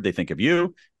that word, they think of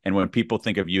you. And when people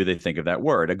think of you, they think of that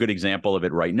word. A good example of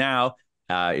it right now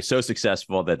is so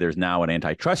successful that there's now an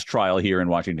antitrust trial here in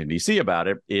Washington, D.C. about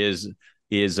it, is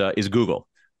Google.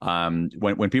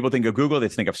 When people think of Google, they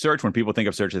think of search. When people think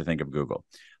of search, they think of Google.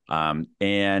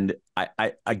 And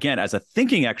I again, as a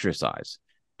thinking exercise,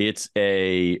 it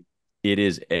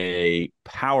is a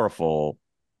powerful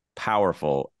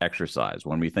exercise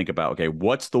when we think about, okay,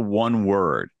 what's the one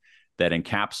word that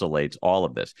encapsulates all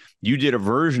of this? You did a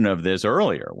version of this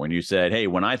earlier when you said, hey,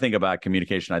 when I think about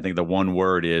communication, I think the one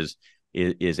word is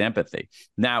empathy.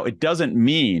 Now, it doesn't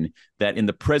mean that in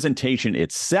the presentation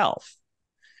itself,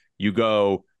 you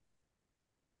go,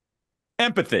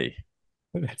 empathy,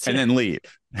 and then leave.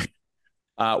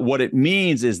 What it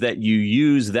means is that you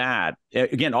use that,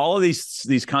 again, all of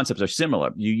these concepts are similar.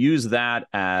 You use that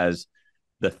as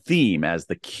the theme, as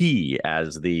the key,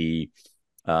 as the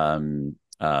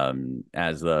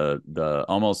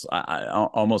almost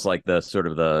like the sort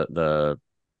of the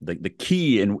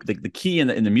key in the key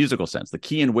in the musical sense, the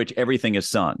key in which everything is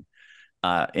sung.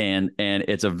 and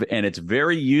it's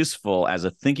very useful as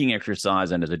a thinking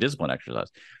exercise and as a discipline exercise.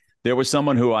 There was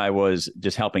someone who I was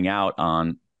just helping out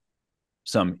on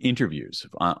some interviews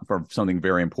for something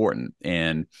very important,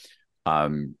 and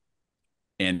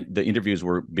the interviews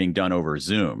were being done over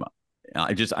Zoom.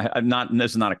 I'm not.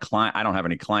 This is not a client. I don't have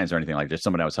any clients or anything like this.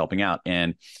 Someone I was helping out,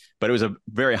 but it was a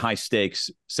very high stakes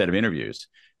set of interviews,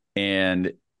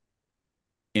 and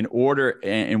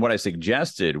what I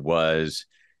suggested was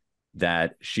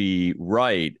that she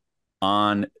write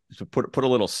on, so put a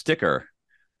little sticker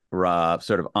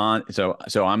sort of on. So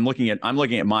I'm looking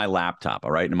at my laptop,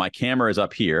 all right, and my camera is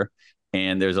up here,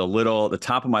 and there's the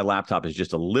top of my laptop is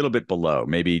just a little bit below,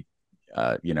 maybe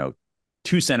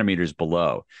 2 centimeters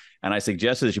below, and I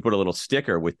suggested that she put a little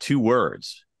sticker with 2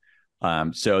 words,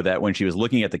 so that when she was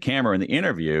looking at the camera in the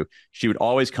interview, she would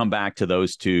always come back to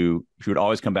those two. She would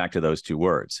always come back to those 2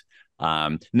 words,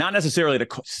 not necessarily to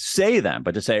say them,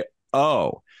 but to say,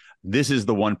 "Oh, this is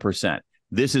the 1%.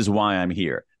 This is why I'm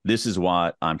here. This is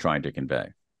what I'm trying to convey."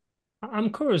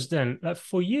 I'm curious then,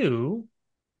 for you,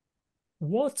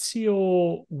 what's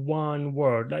your one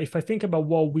word? If I think about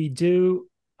what we do,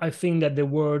 I think that the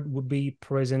word would be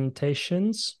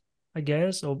presentations, I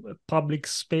guess, or public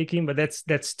speaking, but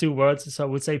that's 2 words. So I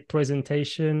would say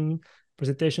presentations.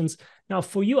 Now,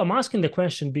 for you, I'm asking the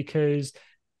question because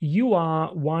you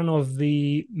are one of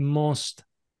the most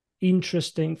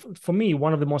interesting, for me,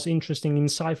 one of the most interesting,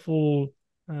 insightful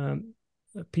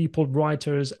people,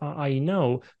 writers I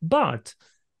know. But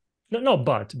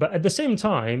at the same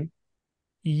time,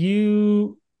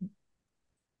 you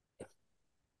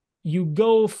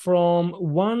go from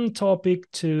one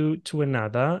topic to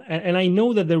another, and I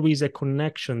know that there is a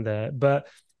connection there, but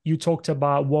you talked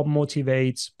about what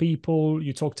motivates people,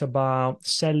 you talked about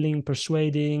selling,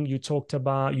 persuading, you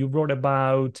wrote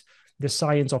about the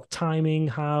science of timing,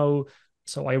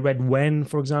 so I read When,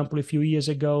 for example, a few years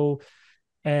ago,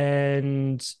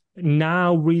 and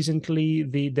now recently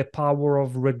the power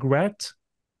of regret.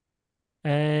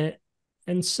 And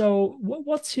so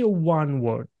what's your one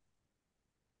word?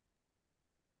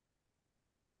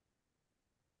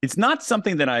 It's not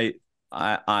something that I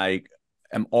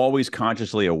am always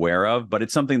consciously aware of, but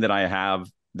it's something that I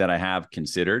have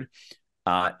considered,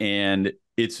 and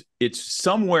it's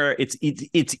somewhere.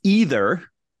 It's either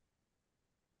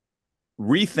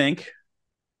rethink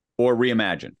or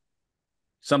reimagine,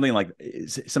 something like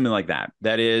that.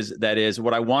 That is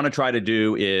what I want to try to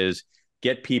do, is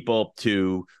get people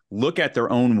to look at their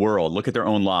own world, look at their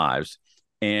own lives,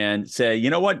 and say,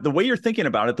 you know what, the way you're thinking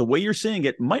about it, the way you're seeing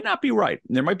it might not be right.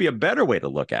 There might be a better way to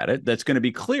look at it that's going to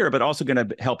be clear, but also going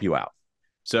to help you out.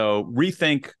 So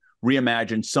rethink,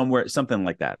 reimagine, something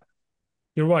like that.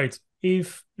 You're right.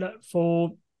 If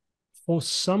for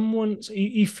someone,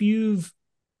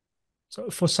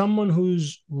 for someone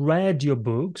who's read your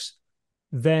books,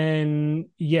 then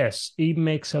yes, it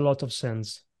makes a lot of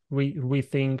sense.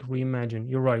 Rethink, reimagine.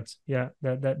 You're right. Yeah,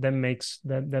 that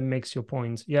makes your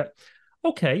point. Yeah.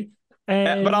 Okay.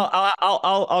 But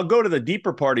I'll go to the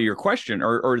deeper part of your question,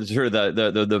 or sort of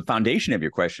the foundation of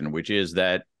your question, which is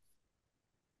that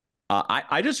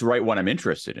I just write what I'm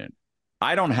interested in.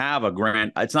 I don't have a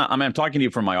grand. It's not. I mean, I'm talking to you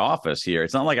from my office here.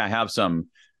 It's not like I have some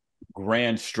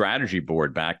grand strategy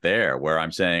board back there where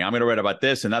I'm saying I'm going to write about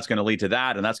this and that's going to lead to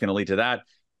that and that's going to lead to that.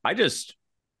 I just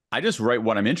write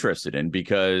what I'm interested in,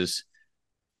 because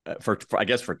for I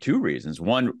guess for 2 reasons.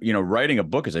 One, writing a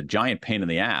book is a giant pain in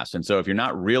the ass. And so if you're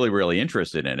not really, really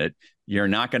interested in it, you're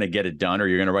not going to get it done, or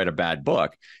you're going to write a bad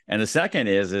book. And the second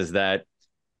is that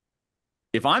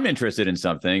if I'm interested in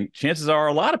something, chances are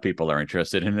a lot of people are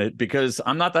interested in it, because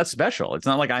I'm not that special. It's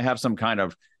not like I have some kind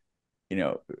of,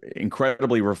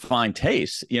 incredibly refined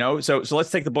taste, So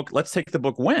let's take the book. Let's take the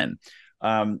book When.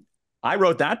 I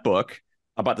wrote that book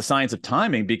about the science of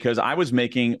timing because I was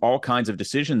making all kinds of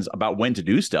decisions about when to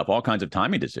do stuff, all kinds of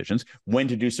timing decisions, when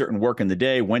to do certain work in the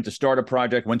day, when to start a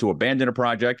project, when to abandon a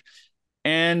project.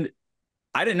 And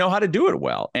I didn't know how to do it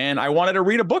well. And I wanted to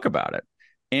read a book about it.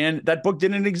 And that book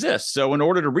didn't exist. So in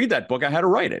order to read that book, I had to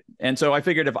write it. And so I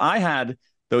figured if I had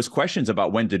those questions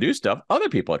about when to do stuff, other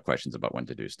people had questions about when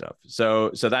to do stuff.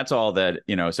 So that's all that,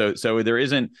 so there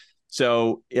isn't,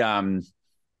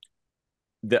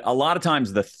 a lot of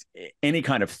times any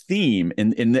kind of theme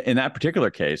in that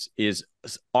particular case is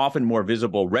often more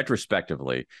visible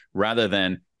retrospectively rather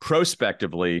than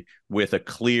prospectively with a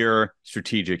clear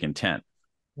strategic intent.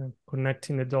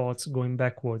 Connecting the dots, going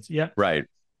backwards. Yeah. Right.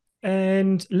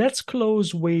 And let's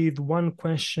close with one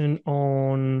question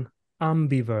on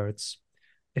ambiverts.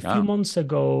 A few months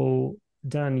ago,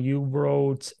 Dan, you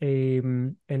wrote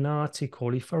an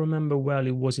article, if I remember well,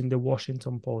 it was in the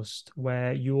Washington Post,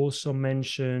 where you also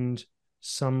mentioned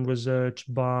some research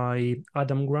by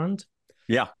Adam Grant,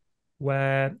 Yeah.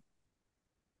 where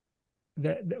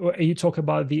you talk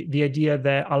about the idea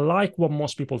that, I like what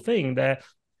most people think, that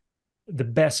the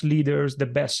best leaders, the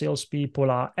best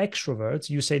salespeople are extroverts.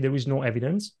 You say there is no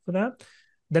evidence for that.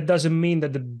 That doesn't mean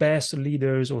that the best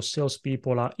leaders or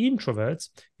salespeople are introverts.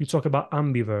 You talk about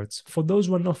ambiverts. For those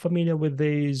who are not familiar with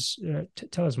these,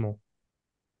 tell us more.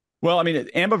 Well, I mean,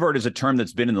 ambivert is a term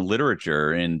that's been in the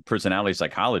literature in personality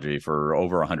psychology for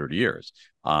over 100 years.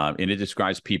 And it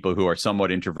describes people who are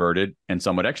somewhat introverted and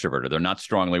somewhat extroverted. They're not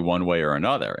strongly one way or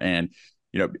another. And,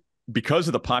 because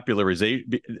of the popularization,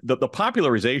 the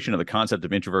popularization of the concept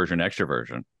of introversion and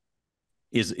extroversion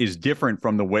is different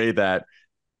from the way that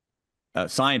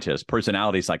scientists,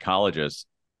 personality psychologists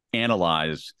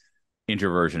analyze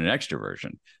introversion and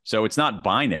extroversion. So it's not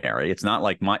binary. It's not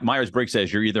like Myers-Briggs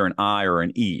says you're either an I or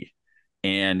an E,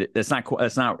 and that's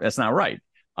not right.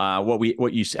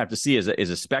 What you have to see is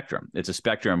a spectrum. It's a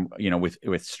spectrum,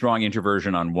 with strong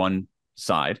introversion on one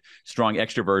side, strong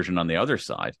extroversion on the other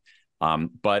side.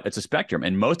 But it's a spectrum,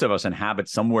 and most of us inhabit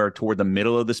somewhere toward the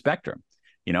middle of the spectrum.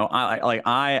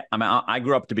 I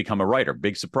grew up to become a writer.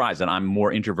 Big surprise that I'm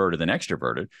more introverted than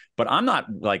extroverted, but I'm not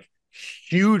like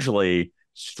hugely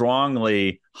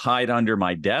strongly hide under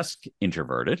my desk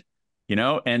introverted,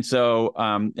 and so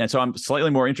I'm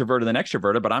slightly more introverted than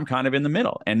extroverted, but I'm kind of in the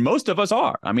middle, and most of us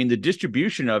are. I mean, the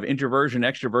distribution of introversion,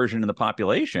 extroversion in the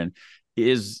population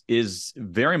is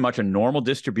very much a normal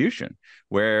distribution,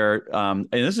 where and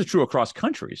this is true across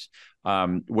countries,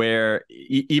 where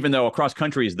even though across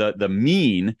countries the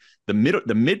mean,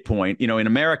 the midpoint, in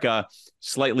America,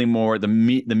 slightly more, the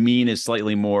mean is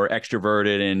slightly more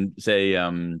extroverted, and say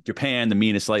Japan, the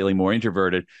mean is slightly more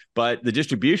introverted, but the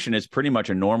distribution is pretty much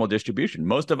a normal distribution.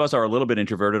 Most of us are a little bit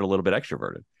introverted, a little bit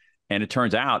extroverted, and it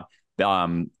turns out,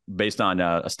 based on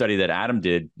a study that Adam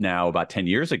did now about 10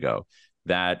 years ago,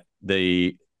 that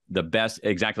the best,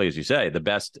 exactly as you say,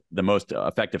 the most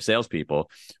effective salespeople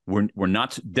were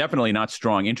definitely not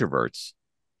strong introverts,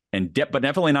 but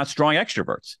definitely not strong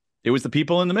extroverts. It was the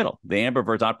people in the middle. The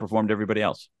ambiverts outperformed everybody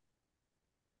else.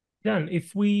 Dan,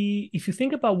 if you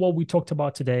think about what we talked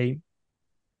about today,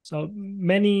 so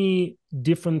many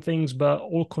different things, but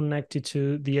all connected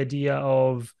to the idea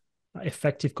of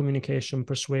effective communication,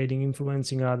 persuading,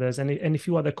 influencing others, and a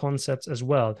few other concepts as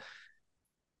well.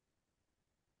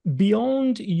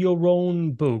 Beyond your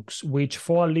own books, which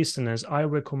for our listeners, I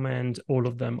recommend all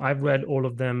of them. I've read all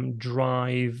of them.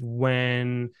 Drive,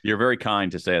 When. You're very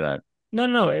kind to say that.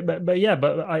 No, but yeah,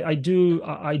 but I do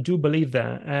believe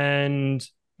that. And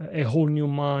A Whole New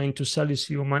Mind, To Sell Is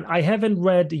Your Mind. I haven't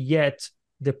read yet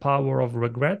The Power of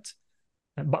Regret,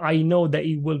 but I know that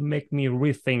it will make me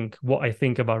rethink what I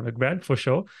think about regret for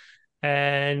sure.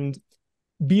 And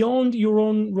beyond your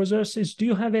own resources, do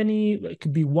you have any, it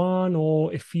could be one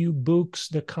or a few books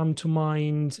that come to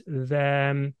mind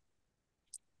that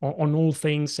on all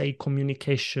things, say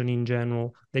communication in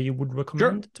general, that you would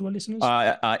recommend to our listeners?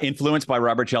 Influence by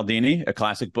Robert Cialdini, a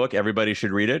classic book. Everybody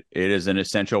should read it. It is an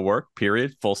essential work,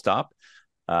 period, full stop.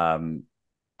 I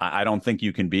don't think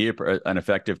you can be an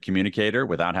effective communicator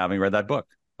without having read that book.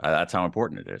 That's how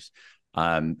important it is.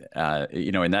 And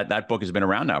that book has been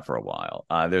around now for a while.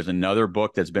 There's another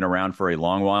book that's been around for a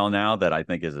long while now that I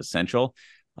think is essential,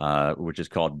 which is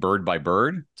called Bird by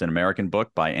Bird. It's an American book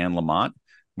by Anne Lamott,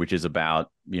 which is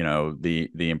about, the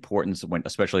importance,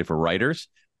 especially for writers,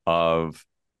 of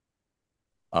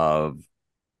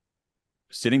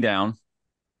sitting down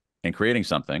and creating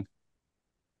something,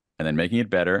 and then making it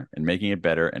better and making it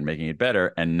better and making it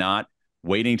better, and not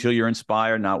waiting till you're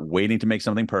inspired, not waiting to make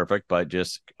something perfect, but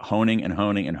just honing and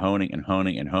honing and honing and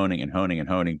honing and honing and honing and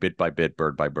honing, bit by bit,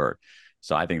 bird by bird.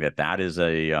 So I think that is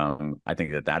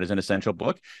an essential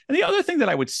book. And the other thing that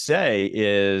I would say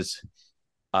is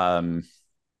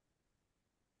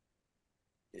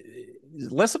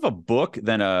less of a book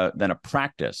than a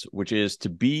practice, which is to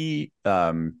be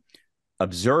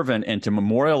observant and to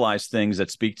memorialize things that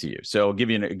speak to you. So I'll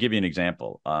give you an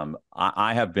example.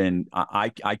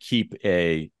 I keep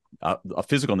a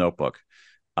physical notebook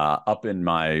up in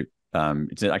my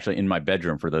it's actually in my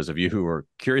bedroom, for those of you who are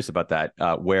curious about that,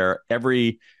 where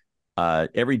every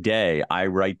day I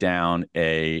write down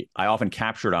I often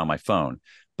capture it on my phone,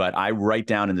 but I write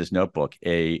down in this notebook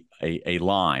a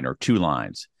line or two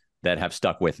lines that have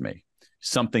stuck with me,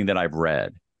 something that I've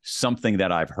read, something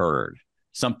that I've heard,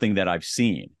 something that I've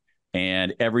seen,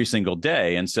 and every single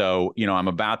day. And so, I'm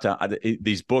about to,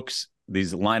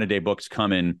 these line of day books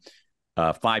come in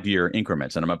 5-year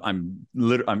increments, and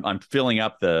I'm filling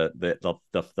up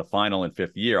the final and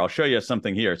 5th year. I'll show you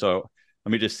something here. So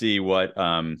let me just see what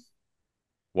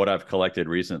I've collected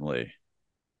recently.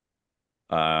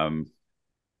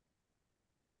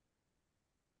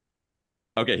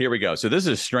 Okay, here we go. So this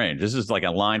is strange. This is like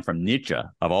a line from Nietzsche,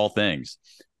 of all things,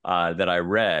 that I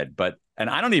read. And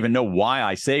I don't even know why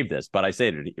I saved this, but I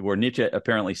saved it, where Nietzsche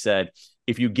apparently said,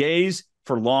 if you gaze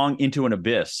for long into an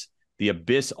abyss, the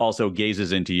abyss also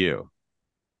gazes into you.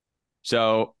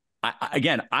 So I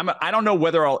don't know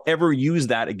whether I'll ever use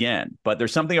that again, but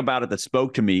there's something about it that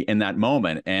spoke to me in that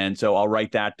moment. And so I'll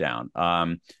write that down.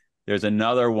 There's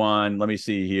another one. Let me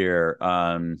see here.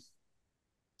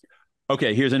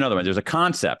 Okay, here's another one. There's a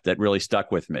concept that really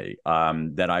stuck with me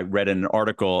that I read in an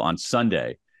article on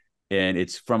Sunday, and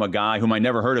it's from a guy whom I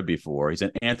never heard of before. He's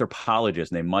an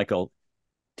anthropologist named Michael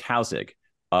Tausig,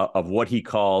 of what he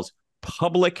calls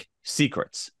public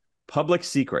secrets,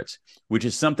 which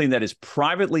is something that is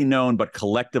privately known but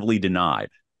collectively denied.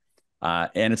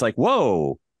 And it's like,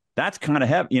 whoa, that's kind of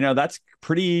heavy. That's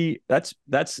pretty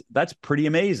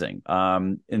amazing.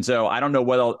 And so I don't know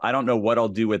what I'll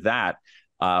do with that.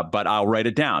 But I'll write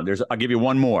it down. I'll give you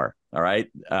one more. All right.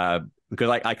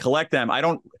 Because I collect them.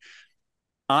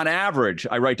 On average,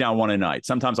 I write down one a night.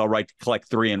 Sometimes I'll collect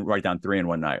 3 and write down 3 in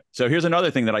one night. So here's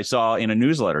another thing that I saw in a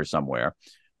newsletter somewhere,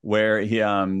 where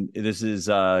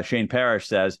Shane Parrish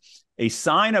says, a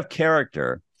sign of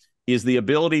character is the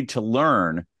ability to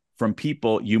learn from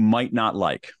people you might not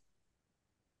like.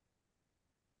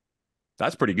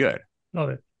 That's pretty good.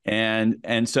 Love it.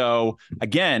 And so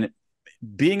again,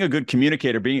 being a good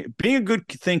communicator, being a good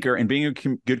thinker, and being a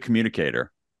good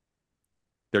communicator,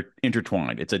 they're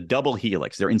intertwined. It's a double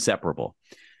helix. They're inseparable.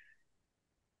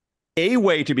 A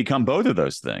way to become both of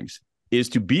those things is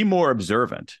to be more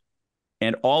observant,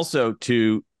 and also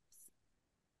to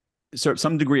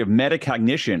some degree of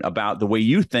metacognition about the way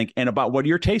you think and about what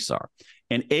your tastes are.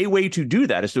 And a way to do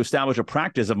that is to establish a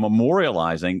practice of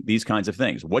memorializing these kinds of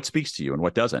things, what speaks to you and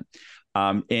what doesn't.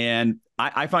 And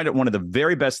I find it one of the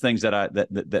very best things that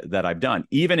I've done,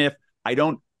 even if I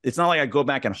don't. It's not like I go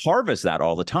back and harvest that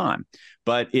all the time,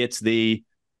 but it's the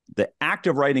act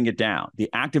of writing it down, the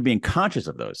act of being conscious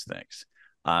of those things,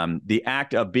 the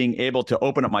act of being able to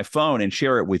open up my phone and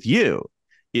share it with you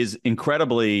is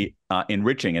incredibly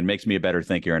enriching and makes me a better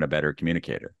thinker and a better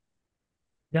communicator.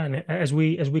 Yeah, and as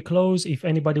we close, if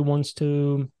anybody wants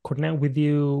to connect with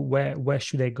you, where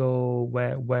should they go?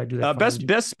 Where do they find you?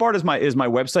 Best part is my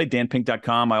website,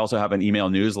 danpink.com. I also have an email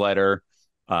newsletter,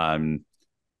 and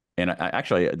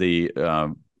actually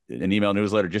an email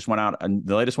newsletter just went out, and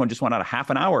the latest one just went out a half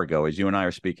an hour ago as you and I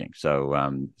are speaking.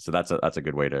 So that's a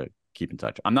good way to keep in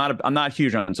touch. I'm not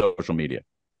huge on social media.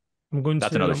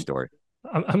 That's another story.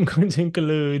 I'm going to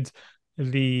include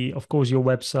of course, your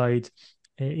website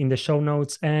in the show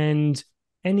notes. And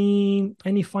any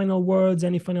final words,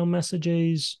 any final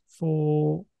messages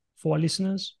for our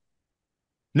listeners?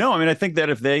 No, I mean, I think that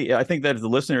if the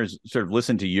listeners sort of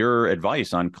listen to your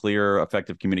advice on clear,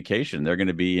 effective communication, they're going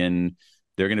to be in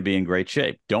great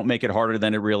shape. Don't make it harder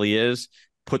than it really is.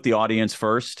 Put the audience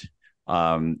first.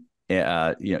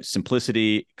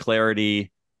 Simplicity,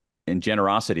 clarity, and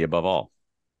generosity above all.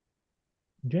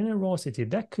 Generosity,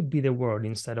 that could be the word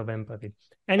instead of empathy.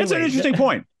 Anyway, that's an interesting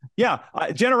point. Yeah,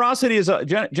 generosity is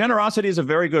a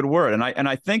very good word, and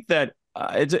I think that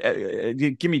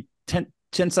give me 10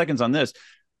 seconds on this.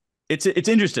 It's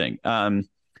interesting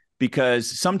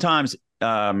because sometimes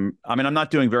I'm not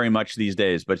doing very much these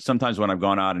days, but sometimes when I've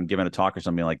gone out and given a talk or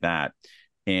something like that,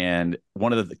 and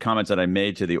one of the comments that I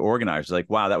made to the organizers, like,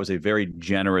 wow, that was a very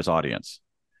generous audience.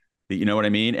 You know what I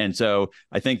mean? And so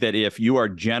I think that if you are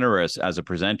generous as a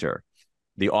presenter,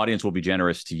 the audience will be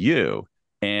generous to you,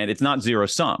 and it's not zero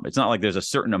sum. It's not like there's a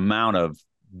certain amount of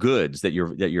goods that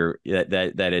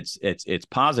it's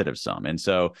positive sum. And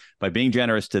so by being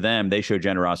generous to them, they show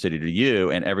generosity to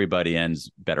you, and everybody ends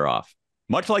better off.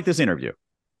 Much like this interview.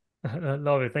 I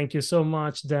love it. Thank you so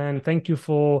much, Dan. Thank you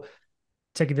for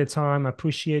taking the time. I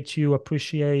appreciate you.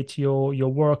 Appreciate your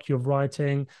work, your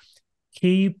writing.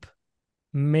 Keep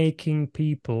making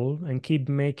people and keep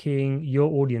making your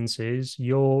audiences,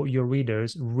 your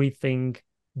readers rethink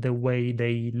the way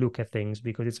they look at things,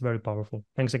 because it's very powerful.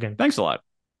 Thanks again. Thanks a lot.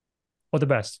 All the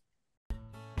best.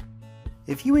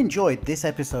 If you enjoyed this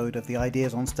episode of the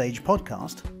Ideas on Stage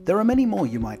podcast, there are many more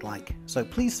you might like, so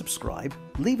please subscribe,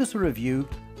 leave us a review,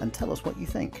 and tell us what you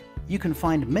think. You can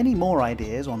find many more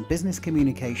ideas on business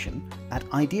communication at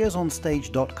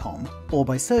ideasonstage.com, or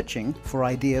by searching for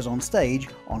Ideas on Stage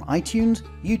on iTunes,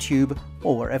 YouTube,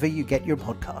 or wherever you get your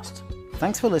podcasts.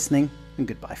 Thanks for listening, and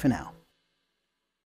goodbye for now.